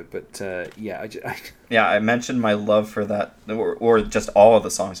episode, but I mentioned my love for that, or just all of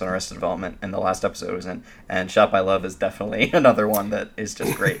the songs on Arrested Development in the last episode I was in, and "Shot by Love" is definitely another one that is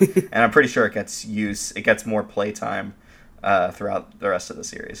just great, and I'm pretty sure it gets more playtime throughout the rest of the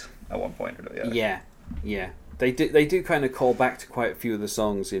series at one point or the other. Yeah. They do kind of call back to quite a few of the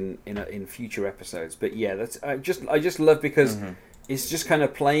songs in future episodes, but yeah, that's I just love because. It's just kind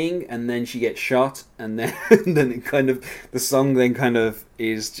of playing, and then she gets shot, and then it kind of the song then kind of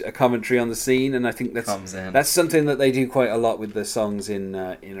is a commentary on the scene, and I think that's something that they do quite a lot with the songs in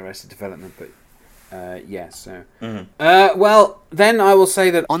Arrested Development. But well, then I will say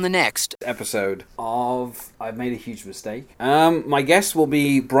that on the next episode of I've Made a Huge Mistake, my guests will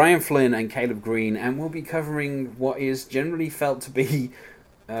be Brian Flynn and Caleb Green, and we'll be covering what is generally felt to be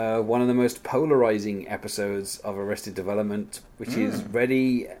one of the most polarizing episodes of Arrested Development, which is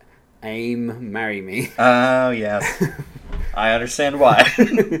Ready, Aim, Marry Me. Oh, yes. I understand why.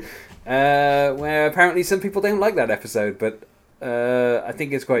 Where apparently some people don't like that episode, but I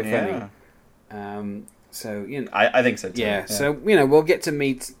think it's quite funny. So, you know, I think so too. Yeah, so, you know, we'll get to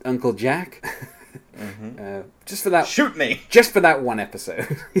meet Uncle Jack. Just for that. Shoot me! Just for that one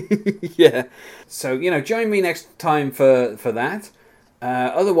episode. Yeah. So, you know, join me next time for that.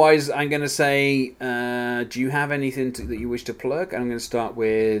 Otherwise, I'm going to say, do you have anything that you wish to plug? I'm going to start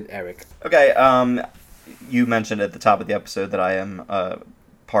with Eric. Okay, you mentioned at the top of the episode that I am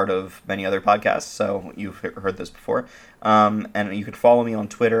part of many other podcasts, so you've heard this before. And you can follow me on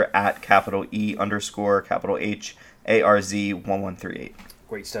Twitter at @E_H_ARZ1138.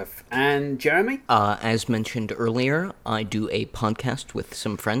 Great stuff. And Jeremy? As mentioned earlier, I do a podcast with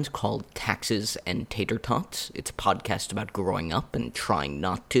some friends called Taxes and Tater Tots. It's a podcast about growing up and trying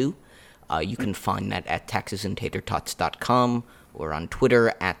not to. You can find that at taxesandtatertots.com or on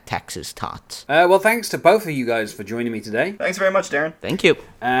Twitter at TaxesTots. Well, thanks to both of you guys for joining me today. Thanks very much, Darren. Thank you.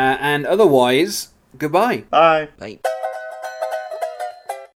 And otherwise, goodbye. Bye. Bye.